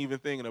that weren't even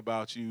thinking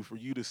about you, for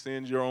you to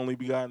send your only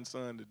begotten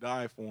son to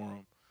die for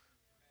them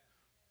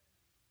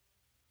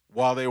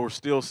while they were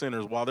still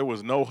sinners, while there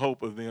was no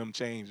hope of them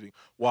changing,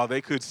 while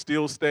they could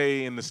still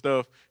stay in the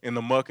stuff, in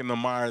the muck and the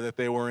mire that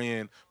they were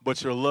in,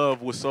 but your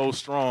love was so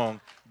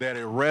strong that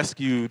it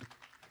rescued.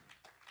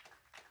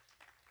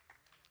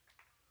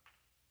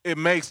 It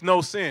makes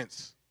no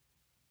sense.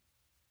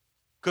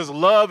 Because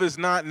love is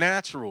not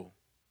natural.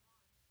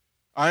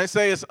 I didn't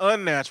say it's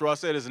unnatural. I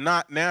said it's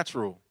not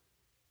natural.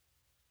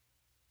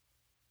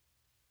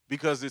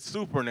 Because it's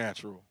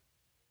supernatural.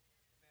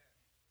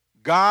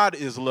 God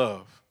is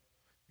love.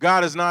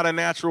 God is not a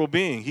natural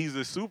being. He's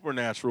a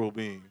supernatural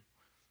being.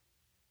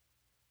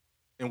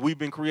 And we've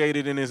been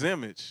created in his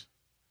image.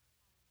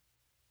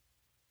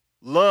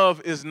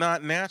 Love is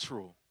not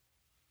natural.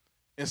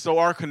 And so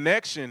our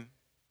connection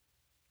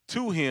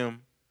to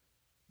him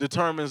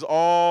determines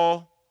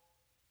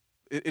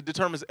it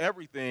determines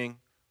everything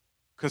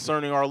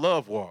concerning our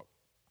love walk.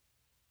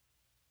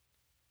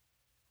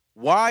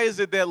 Why is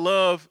it that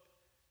love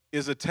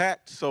is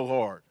attacked so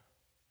hard?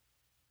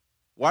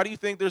 Why do you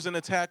think there's an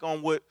attack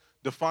on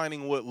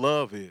defining what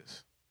love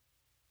is?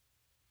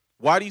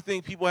 Why do you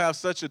think people have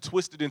such a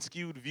twisted and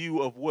skewed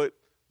view of what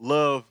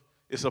love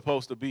is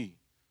supposed to be?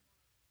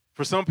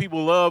 For some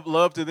people,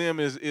 love to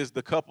them is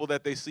the couple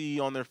that they see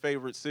on their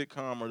favorite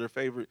sitcom or their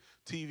favorite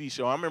TV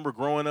show. I remember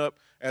growing up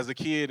as a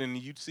kid, and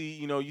you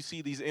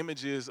see these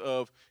images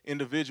of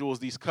individuals,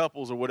 these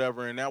couples or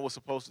whatever, and that was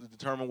supposed to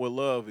determine what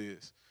love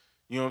is.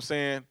 You know what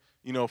I'm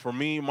saying? For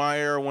me, my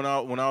era when I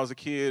was a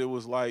kid, it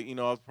was like, I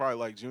was probably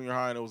like junior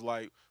high, and it was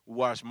like we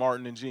watched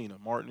Martin and Gina.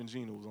 Martin and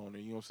Gina was on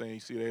there. You know what I'm saying? You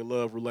see their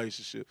love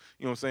relationship.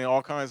 You know what I'm saying?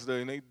 All kinds of stuff,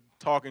 and they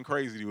talking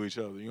crazy to each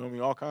other, you know what I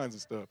mean? All kinds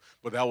of stuff.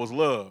 But that was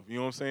love, you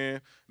know what I'm saying?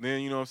 And then,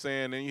 you know what I'm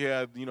saying? Then you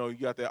had, you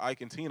got that Ike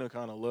and Tina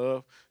kind of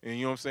love. And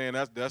you know what I'm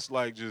saying? That's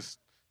like just,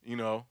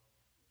 but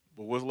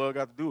what's love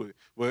got to do with it?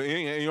 Well,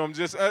 I'm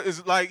just,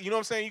 it's like, you know what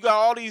I'm saying? You got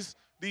all these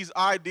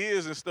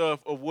ideas and stuff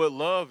of what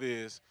love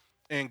is,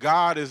 and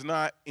God is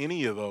not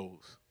any of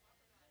those.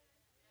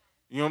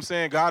 You know what I'm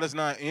saying? God is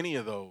not any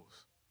of those.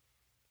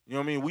 You know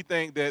what I mean? We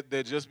think that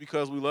just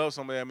because we love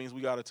somebody, that means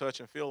we got to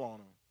touch and feel on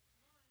them.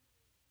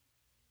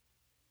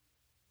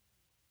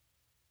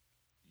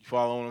 You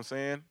follow what I'm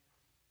saying?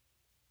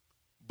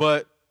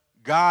 But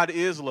God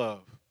is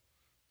love.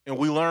 And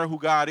we learn who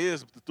God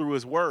is through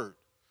his word.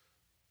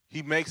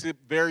 He makes it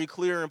very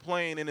clear and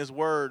plain in his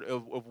word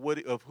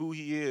of who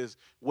he is,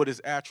 what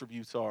his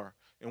attributes are,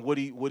 and what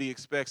he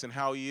expects and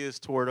how he is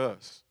toward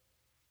us.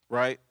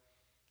 Right?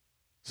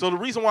 So the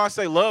reason why I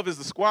say love is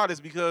the squad is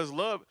because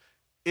love,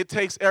 it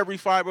takes every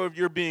fiber of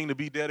your being to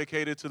be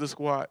dedicated to the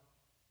squad.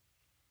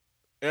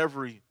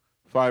 Every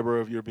fiber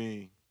of your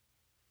being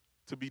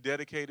to be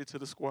dedicated to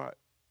the squad.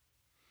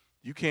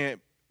 You can't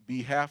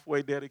be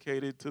halfway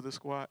dedicated to the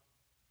squad.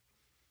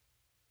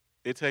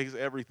 It takes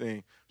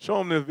everything. Show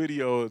them the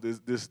video of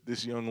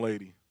this young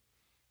lady.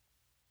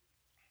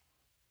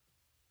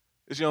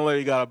 This young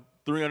lady got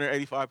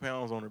 385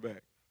 pounds on her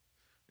back.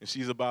 And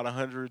she's about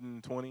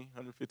 120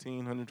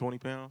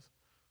 pounds.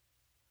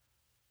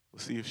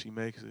 Let's see if she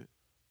makes it.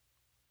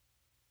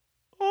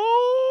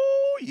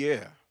 Oh,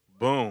 yeah.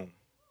 Boom.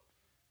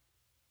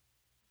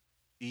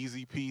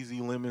 Easy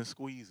peasy lemon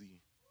squeezy.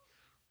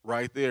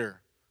 Right there.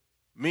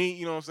 Me,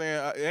 you know what I'm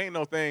saying? It ain't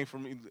no thing for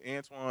me.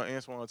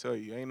 Antoine will tell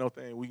you, ain't no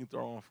thing. We can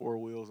throw on 4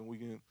 wheels and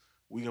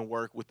we can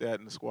work with that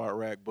in the squat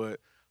rack. But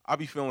I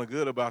be feeling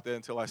good about that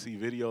until I see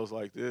videos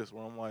like this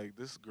where I'm like,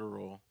 this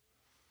girl,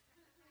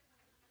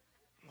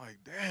 I'm like,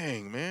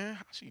 dang, man,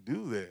 how'd she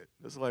do that?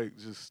 It's like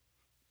just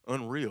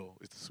unreal.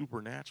 It's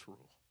supernatural,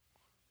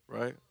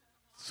 right?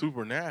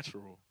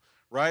 Supernatural,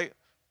 right?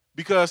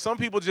 Because some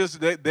people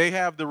just they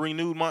have the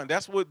renewed mind.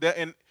 That's what that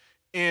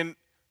and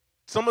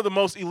some of the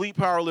most elite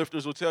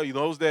powerlifters will tell you,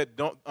 those that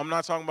don't, I'm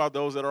not talking about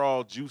those that are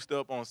all juiced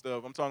up on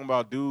stuff. I'm talking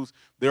about dudes.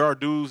 There are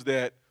dudes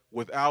that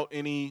without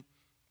any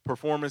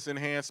performance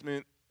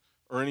enhancement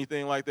or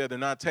anything like that, they're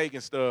not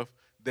taking stuff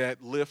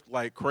that lift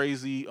like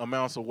crazy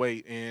amounts of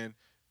weight. And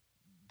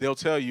they'll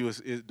tell you,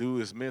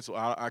 it's mental.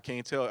 I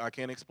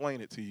can't explain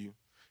it to you.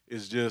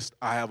 It's just,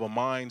 I have a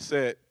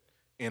mindset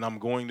and I'm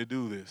going to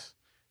do this.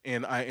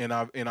 And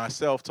I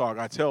self-talk.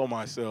 I tell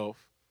myself,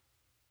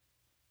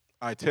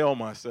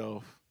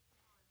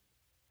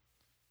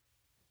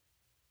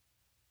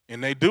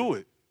 and they do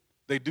it.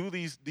 They do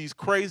these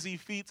crazy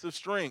feats of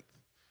strength.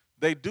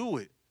 They do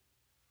it.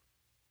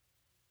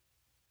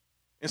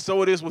 And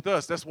so it is with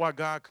us. That's why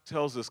God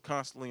tells us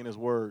constantly in his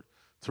word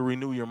to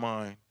renew your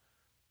mind.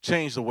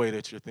 Change the way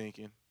that you're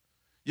thinking.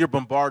 You're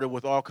bombarded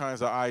with all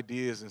kinds of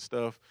ideas and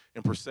stuff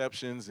and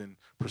perceptions and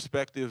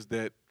perspectives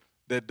that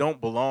don't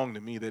belong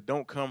to me, that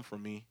don't come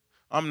from me.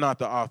 I'm not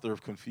the author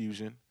of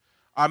confusion.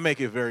 I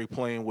make it very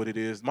plain what it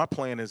is. My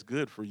plan is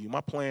good for you. My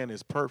plan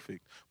is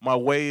perfect. My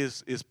way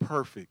is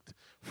perfect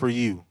for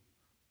you.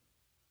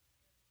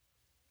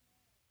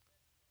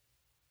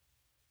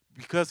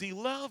 Because he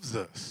loves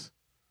us.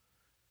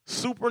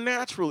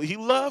 Supernaturally, he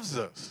loves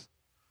us.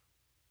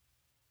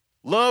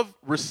 Love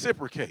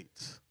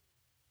reciprocates.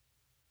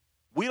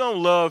 We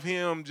don't love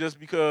him just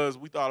because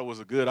we thought it was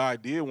a good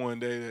idea one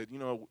day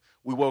that,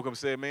 we woke up and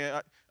said,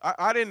 man,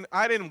 I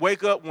didn't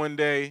wake up one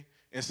day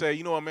and say,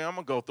 you know what, man, I'm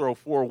going to go throw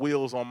 4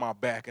 wheels on my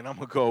back and I'm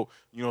going to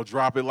go,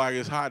 drop it like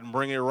it's hot and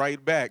bring it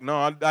right back. No,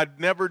 I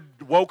never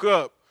woke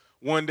up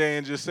one day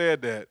and just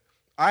said that.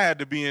 I had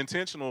to be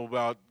intentional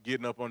about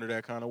getting up under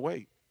that kind of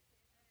weight.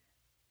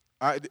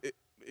 I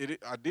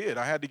did.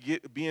 I had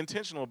to be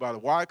intentional about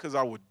it. Why? Because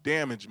I would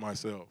damage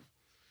myself.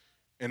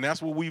 And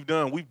that's what we've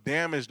done. We've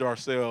damaged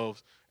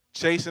ourselves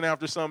chasing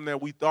after something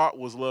that we thought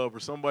was love or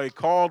somebody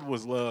called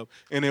was love,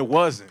 and it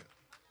wasn't.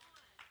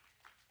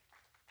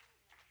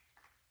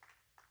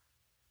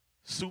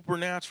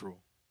 Supernatural.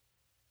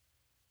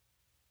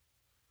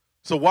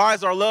 So why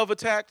is our love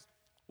attacked?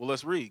 Well,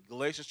 let's read.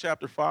 Galatians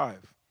chapter 5,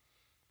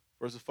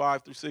 verses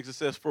 5 through 6. It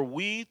says, for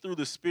we through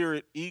the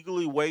Spirit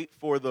eagerly wait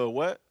for the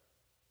what?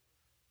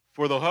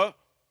 For the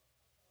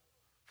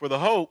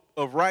hope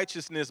of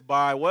righteousness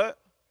by what?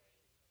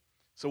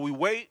 So we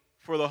wait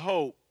for the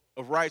hope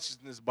of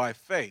righteousness by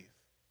faith.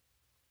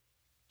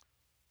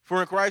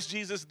 For in Christ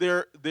Jesus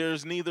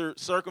there's neither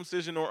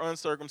circumcision nor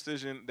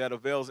uncircumcision that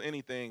avails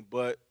anything,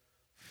 but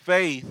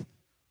faith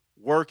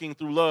working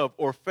through love,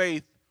 or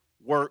faith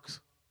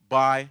works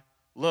by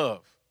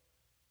love.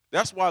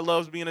 That's why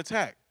love's being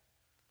attacked.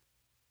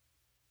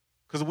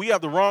 Because if we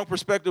have the wrong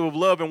perspective of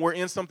love and we're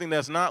in something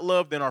that's not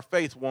love, then our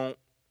faith won't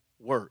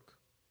work.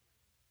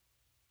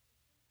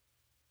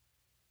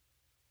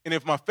 And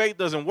if my faith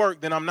doesn't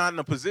work, then I'm not in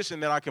a position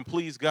that I can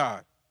please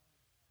God.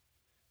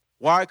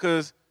 Why?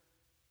 Because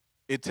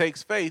it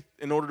takes faith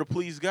in order to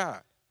please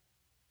God.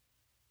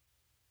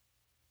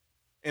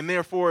 And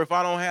therefore, if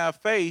I don't have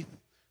faith,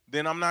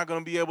 then I'm not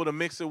going to be able to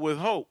mix it with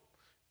hope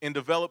and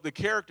develop the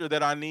character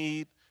that I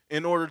need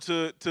in order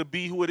to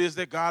be who it is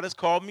that God has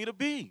called me to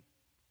be.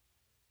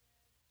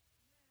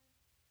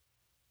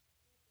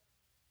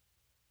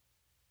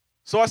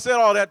 So I said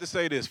all that to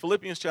say this.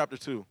 Philippians chapter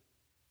 2.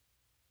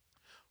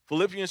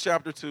 Philippians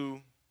chapter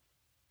 2.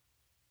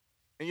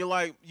 And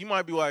you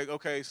might be like,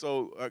 okay,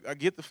 so I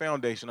get the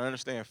foundation. I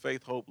understand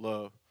faith, hope,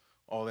 love,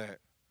 all that.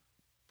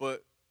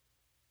 But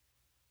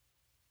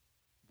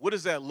what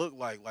does that look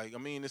like?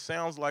 It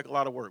sounds like a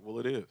lot of work. Well,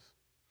 it is.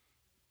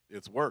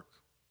 It's work.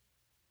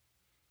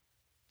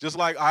 Just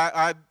like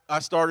I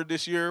started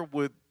this year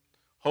with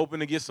hoping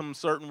to get some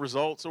certain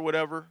results or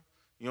whatever,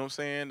 you know what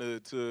I'm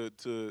saying,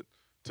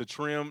 to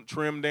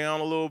trim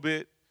down a little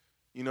bit,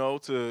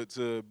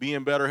 to be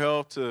in better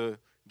health, to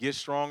get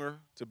stronger,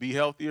 to be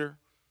healthier.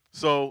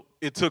 So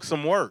it took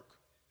some work.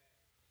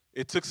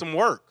 It took some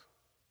work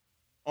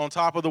on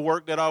top of the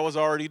work that I was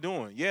already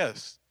doing.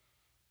 Yes.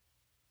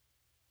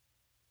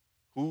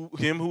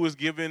 Him who is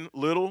given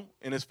little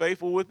and is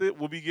faithful with it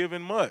will be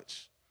given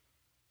much.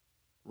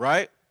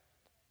 Right?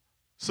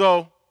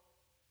 So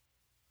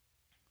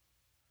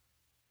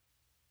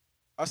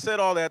I said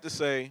all that to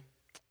say,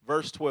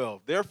 verse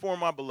 12, therefore,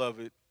 my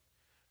beloved,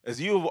 as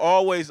you have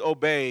always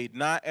obeyed,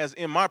 not as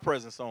in my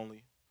presence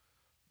only,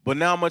 but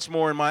now much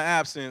more in my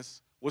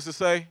absence, what's it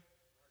say?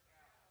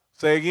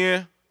 Say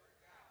again.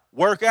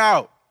 Work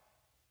out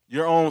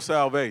your own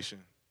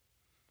salvation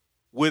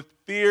with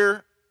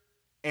fear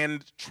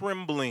and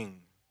trembling.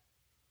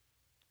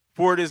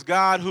 For it is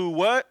God who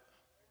what?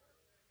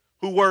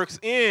 Who works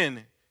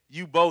in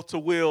you both to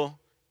will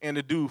and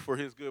to do for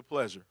his good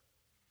pleasure.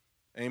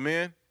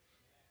 Amen.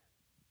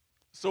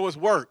 So it's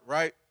work,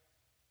 right?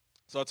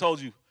 So I told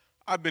you,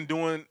 I've been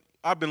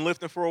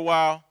lifting for a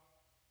while,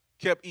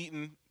 kept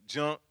eating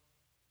junk,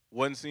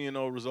 wasn't seeing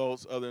no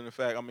results other than the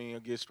fact, I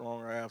get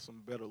stronger, I have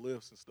some better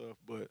lifts and stuff,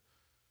 but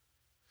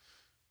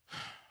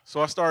so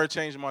I started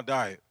changing my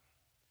diet.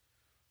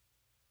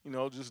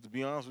 Just to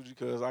be honest with you,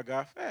 because I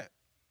got fat.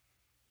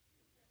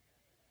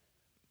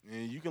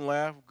 And you can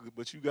laugh,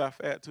 but you got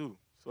fat too,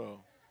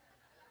 so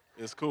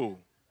it's cool.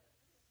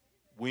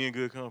 We in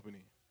good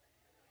company.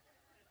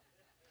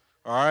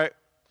 All right?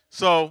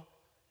 So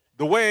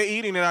the way of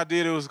eating that I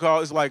did,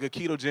 it's like a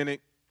ketogenic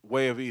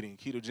way of eating,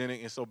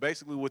 ketogenic. And so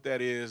basically what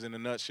that is in a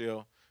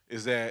nutshell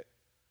is that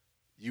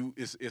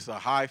it's a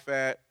high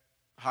fat,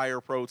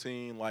 higher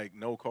protein, like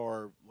no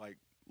carb, like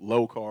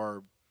low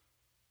carb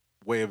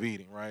way of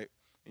eating, right?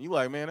 And you're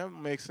like, man, that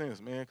makes sense,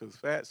 man, because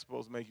fat's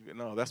supposed to make you fat.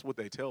 No, that's what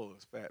they tell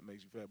us. Fat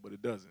makes you fat, but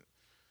it doesn't.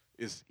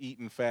 It's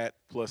eating fat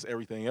plus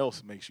everything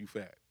else makes you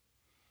fat.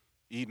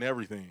 Eating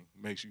everything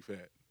makes you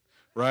fat,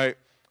 right?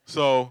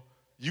 So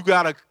you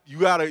gotta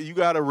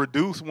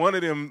reduce one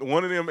of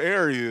them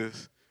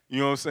areas, you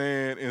know what I'm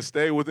saying, and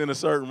stay within a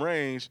certain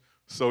range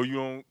so you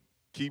don't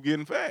keep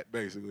getting fat,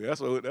 basically.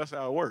 That's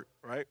how it worked,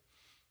 right?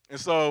 And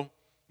so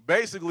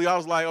basically I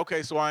was like,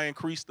 okay, so I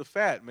increased the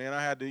fat, man.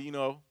 I had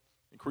to,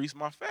 increase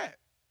my fat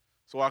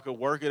so I could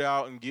work it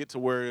out and get to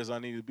where it is I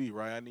needed to be,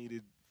 right? I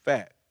needed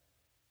fat,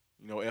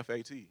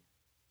 F-A-T,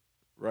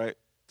 right?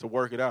 To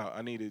work it out,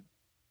 I needed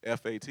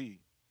F-A-T,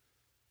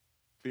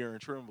 fear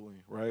and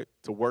trembling, right?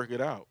 To work it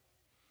out.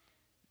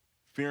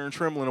 Fear and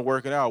trembling to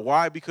work it out.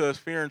 Why? Because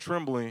fear and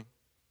trembling,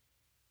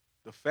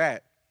 the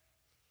fat,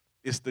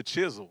 it's the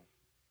chisel.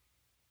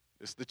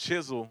 It's the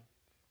chisel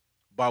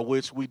by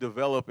which we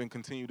develop and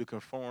continue to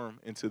conform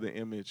into the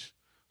image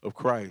of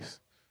Christ.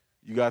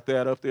 You got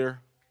that up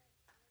there?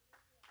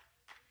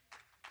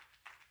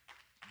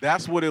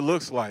 That's what it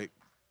looks like.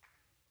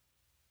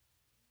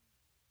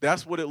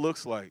 That's what it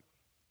looks like.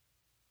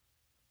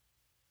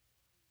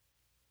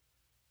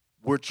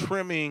 We're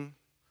trimming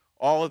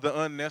all of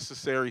the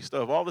unnecessary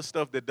stuff, all the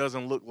stuff that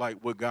doesn't look like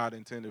what God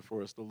intended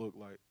for us to look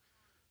like.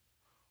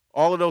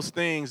 All of those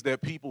things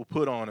that people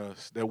put on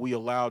us that we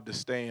allowed to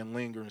stay and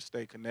linger and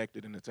stay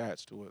connected and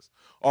attached to us.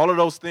 All of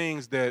those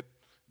things that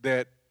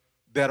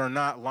are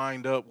not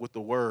lined up with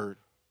the word.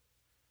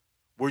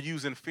 We're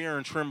using fear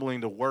and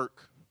trembling to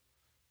work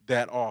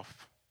that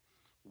off.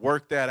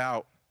 Work that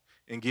out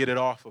and get it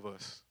off of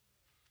us.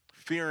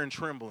 Fear and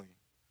trembling.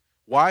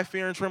 Why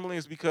fear and trembling?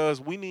 Is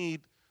because we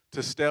need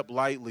to step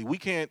lightly. We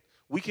can't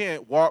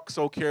walk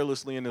so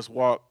carelessly in this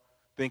walk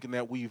thinking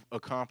that we've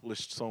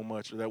accomplished so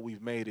much or that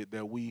we've made it,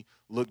 that we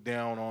look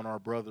down on our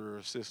brother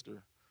or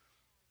sister,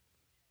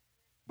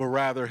 but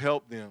rather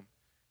help them.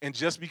 And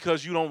just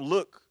because you don't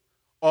look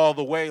all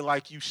the way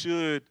like you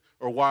should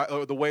or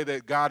the way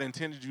that God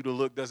intended you to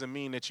look doesn't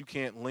mean that you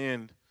can't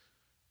lend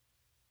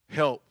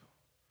help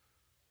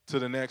to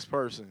the next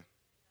person.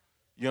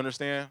 You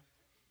understand?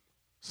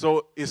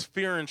 So it's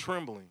fear and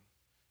trembling.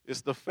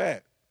 It's the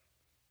fat.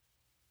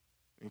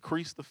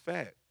 Increase the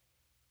fat,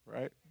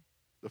 right?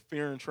 The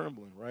fear and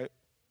trembling, right?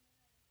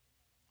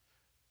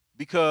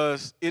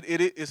 Because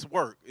it's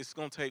work. It's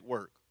going to take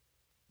work.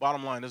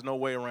 Bottom line, there's no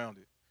way around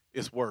it.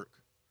 It's work.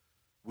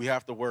 We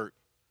have to work.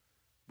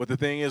 But the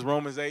thing is,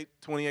 Romans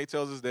 8:28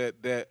 tells us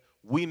that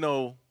we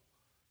know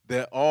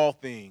that all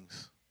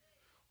things,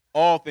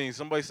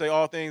 somebody say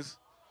all things.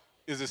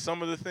 Is it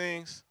some of the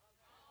things?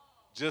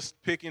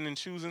 Just picking and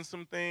choosing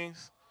some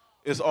things?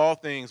 It's all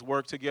things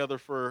work together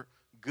for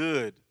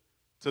good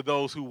to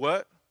those who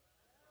what?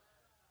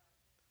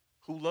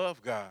 Who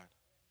love God.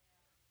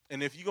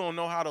 And if you're going to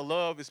know how to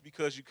love, it's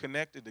because you're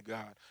connected to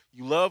God.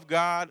 You love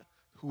God,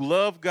 who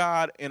love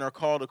God and are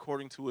called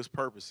according to his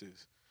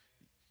purposes.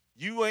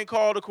 You ain't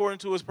called according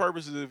to his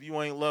purposes if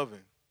you ain't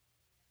loving.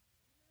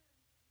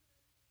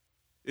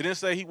 It didn't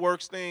say he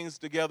works things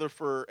together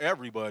for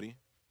everybody,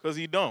 because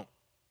he don't.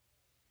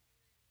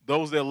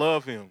 Those that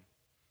love him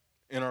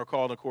and are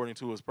called according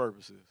to his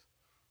purposes.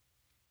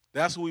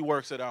 That's who he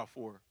works it out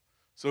for.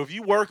 So if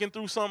you working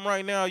through something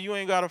right now, you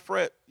ain't got to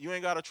fret. You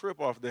ain't got to trip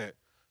off that.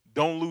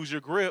 Don't lose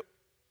your grip.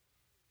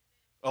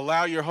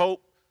 Allow your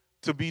hope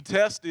to be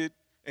tested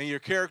and your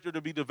character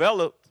to be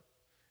developed,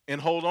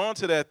 and hold on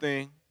to that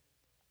thing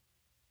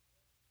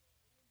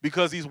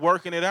because he's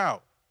working it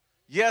out.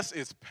 Yes,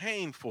 it's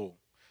painful.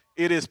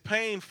 It is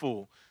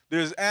painful.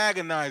 There's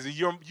agonizing.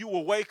 You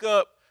will wake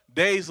up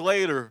days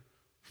later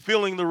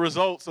feeling the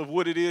results of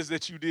what it is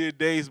that you did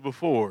days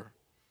before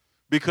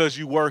because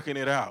you're working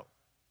it out.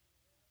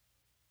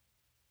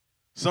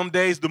 Some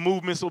days the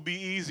movements will be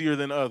easier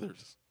than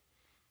others,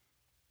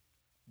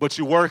 but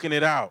you're working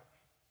it out.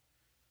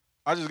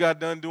 I just got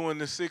done doing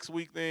the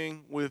 6-week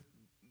thing with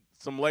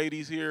some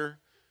ladies here,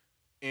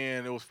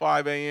 and it was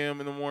 5 a.m.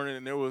 in the morning,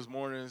 and there was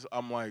mornings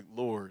I'm like,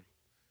 Lord,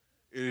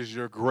 it is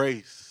your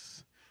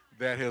grace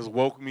that has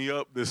woke me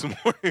up this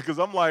morning, because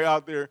I'm like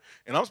out there,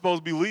 and I'm supposed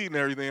to be leading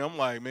everything. I'm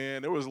like,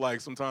 man, there was like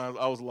sometimes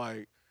I was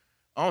like,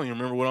 I don't even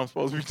remember what I'm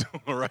supposed to be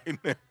doing right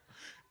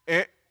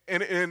now.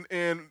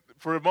 And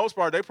for the most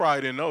part, they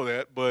probably didn't know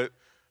that, but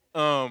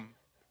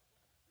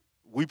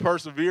we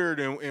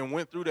persevered and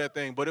went through that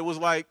thing. But it was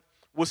like,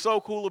 what's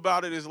so cool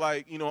about it is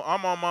like, you know,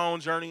 I'm on my own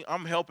journey.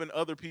 I'm helping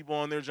other people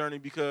on their journey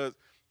because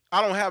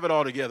I don't have it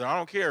all together. I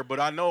don't care, but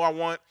I know I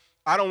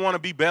don't want to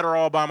be better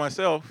all by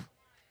myself,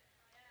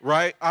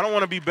 right? I don't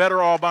want to be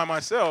better all by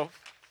myself.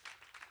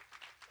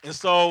 And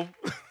so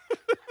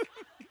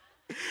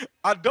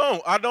I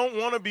don't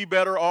want to be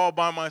better all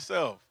by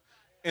myself.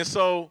 And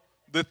so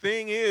the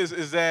thing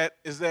is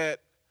that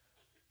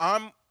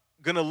I'm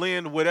going to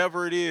lend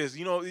whatever it is.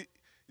 You know,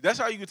 that's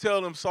how you can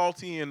tell them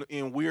salty and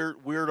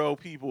weirdo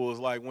people is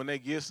like when they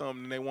get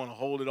something and they want to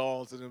hold it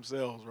all to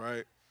themselves,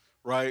 right?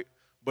 Right?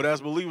 But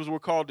as believers, we're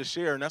called to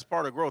share, and that's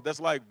part of growth.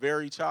 That's like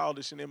very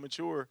childish and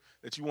immature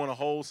that you want to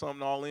hold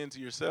something all into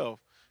yourself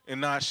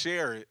and not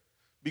share it,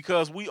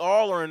 because we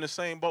all are in the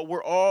same boat.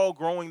 We're all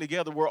growing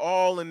together. We're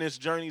all in this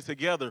journey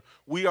together.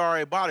 We are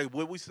a body.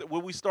 What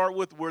we start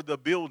with, we're the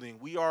building.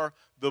 We are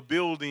the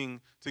building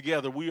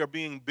together. We are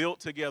being built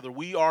together.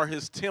 We are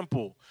his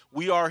temple.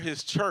 We are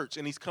his church,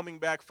 and he's coming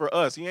back for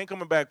us. He ain't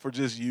coming back for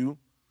just you.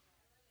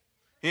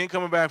 He ain't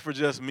coming back for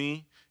just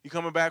me. He's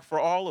coming back for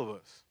all of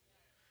us.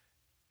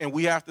 And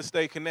we have to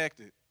stay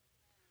connected.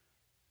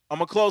 I'm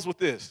going to close with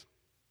this.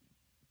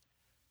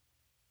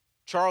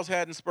 Charles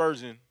Haddon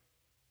Spurgeon,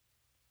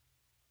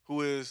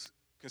 who is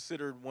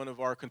considered one of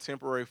our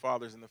contemporary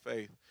fathers in the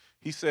faith,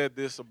 he said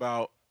this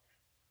about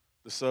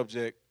the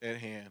subject at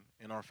hand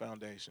in our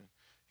foundation.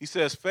 He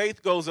says,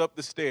 faith goes up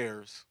the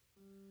stairs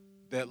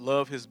that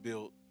love has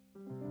built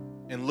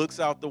and looks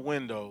out the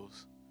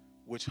windows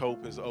which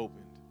hope has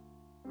opened.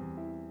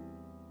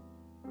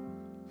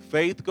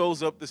 Faith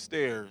goes up the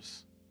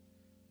stairs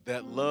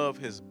that love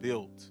has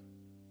built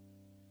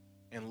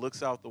and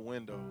looks out the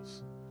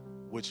windows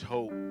which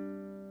hope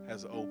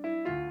has opened.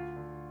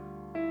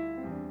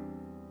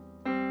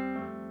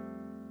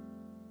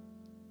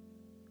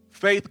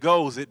 Faith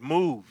goes, it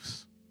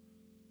moves,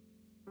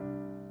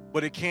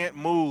 but it can't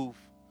move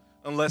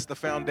unless the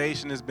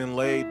foundation has been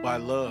laid by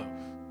love.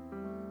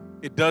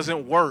 It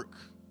doesn't work.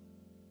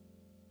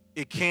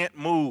 It can't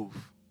move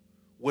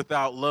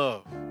without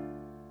love.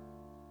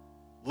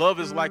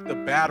 Love is like the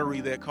battery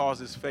that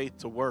causes faith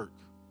to work.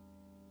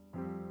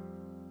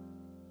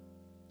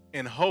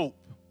 And hope,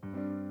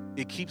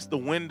 it keeps the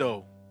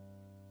window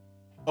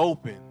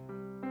open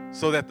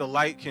so that the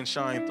light can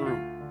shine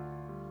through.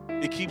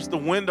 It keeps the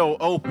window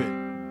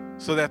open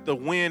so that the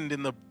wind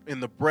and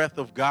the breath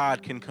of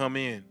God can come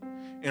in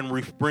and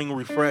bring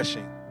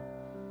refreshing.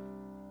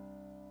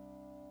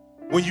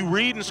 When you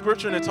read in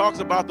Scripture and it talks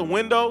about the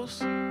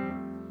windows,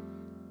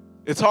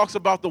 it talks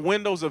about the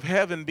windows of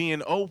heaven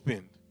being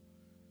opened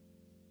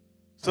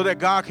so that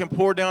God can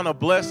pour down a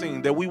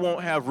blessing that we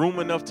won't have room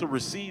enough to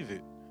receive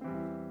it.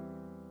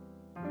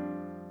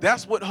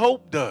 That's what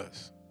hope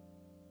does.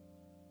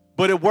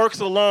 But it works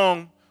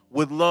along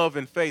with love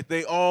and faith.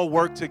 They all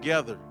work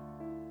together.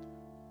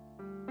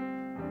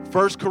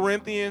 1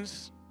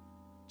 Corinthians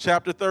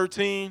chapter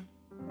 13,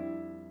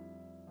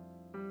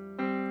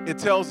 it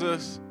tells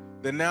us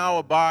that now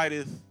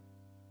abideth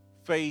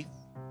faith,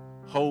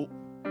 hope,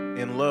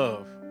 and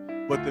love.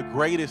 But the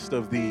greatest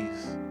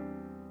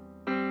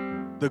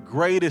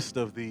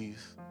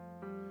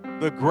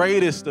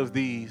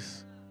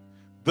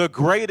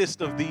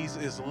of these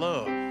is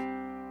love.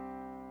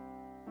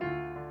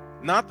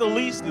 Not the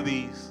least of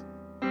these.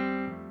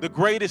 The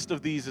greatest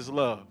of these is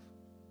love.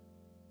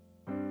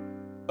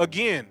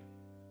 Again,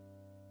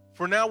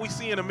 for now we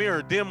see in a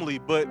mirror dimly,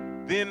 but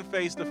then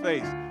face to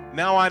face.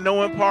 Now I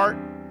know in part,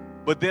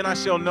 but then I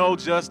shall know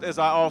just as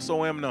I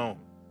also am known.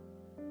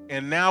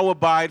 And now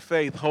abide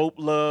faith, hope,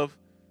 love,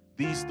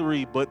 these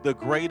three, but the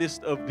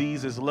greatest of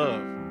these is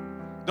love.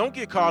 Don't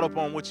get caught up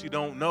on what you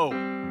don't know.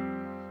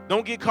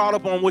 Don't get caught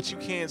up on what you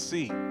can't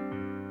see.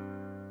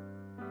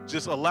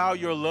 Just allow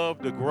your love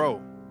to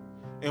grow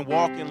and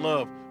walk in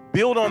love.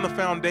 Build on the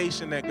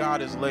foundation that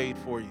God has laid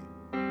for you.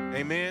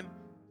 Amen.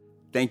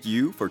 Thank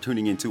you for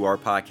tuning into our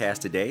podcast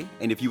today.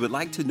 And if you would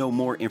like to know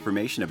more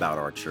information about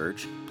our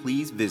church,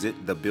 please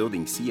visit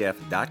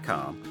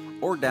thebuildingcf.com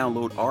or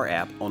download our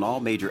app on all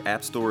major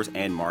app stores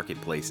and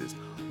marketplaces.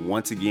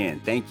 Once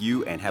again, thank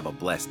you and have a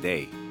blessed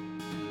day.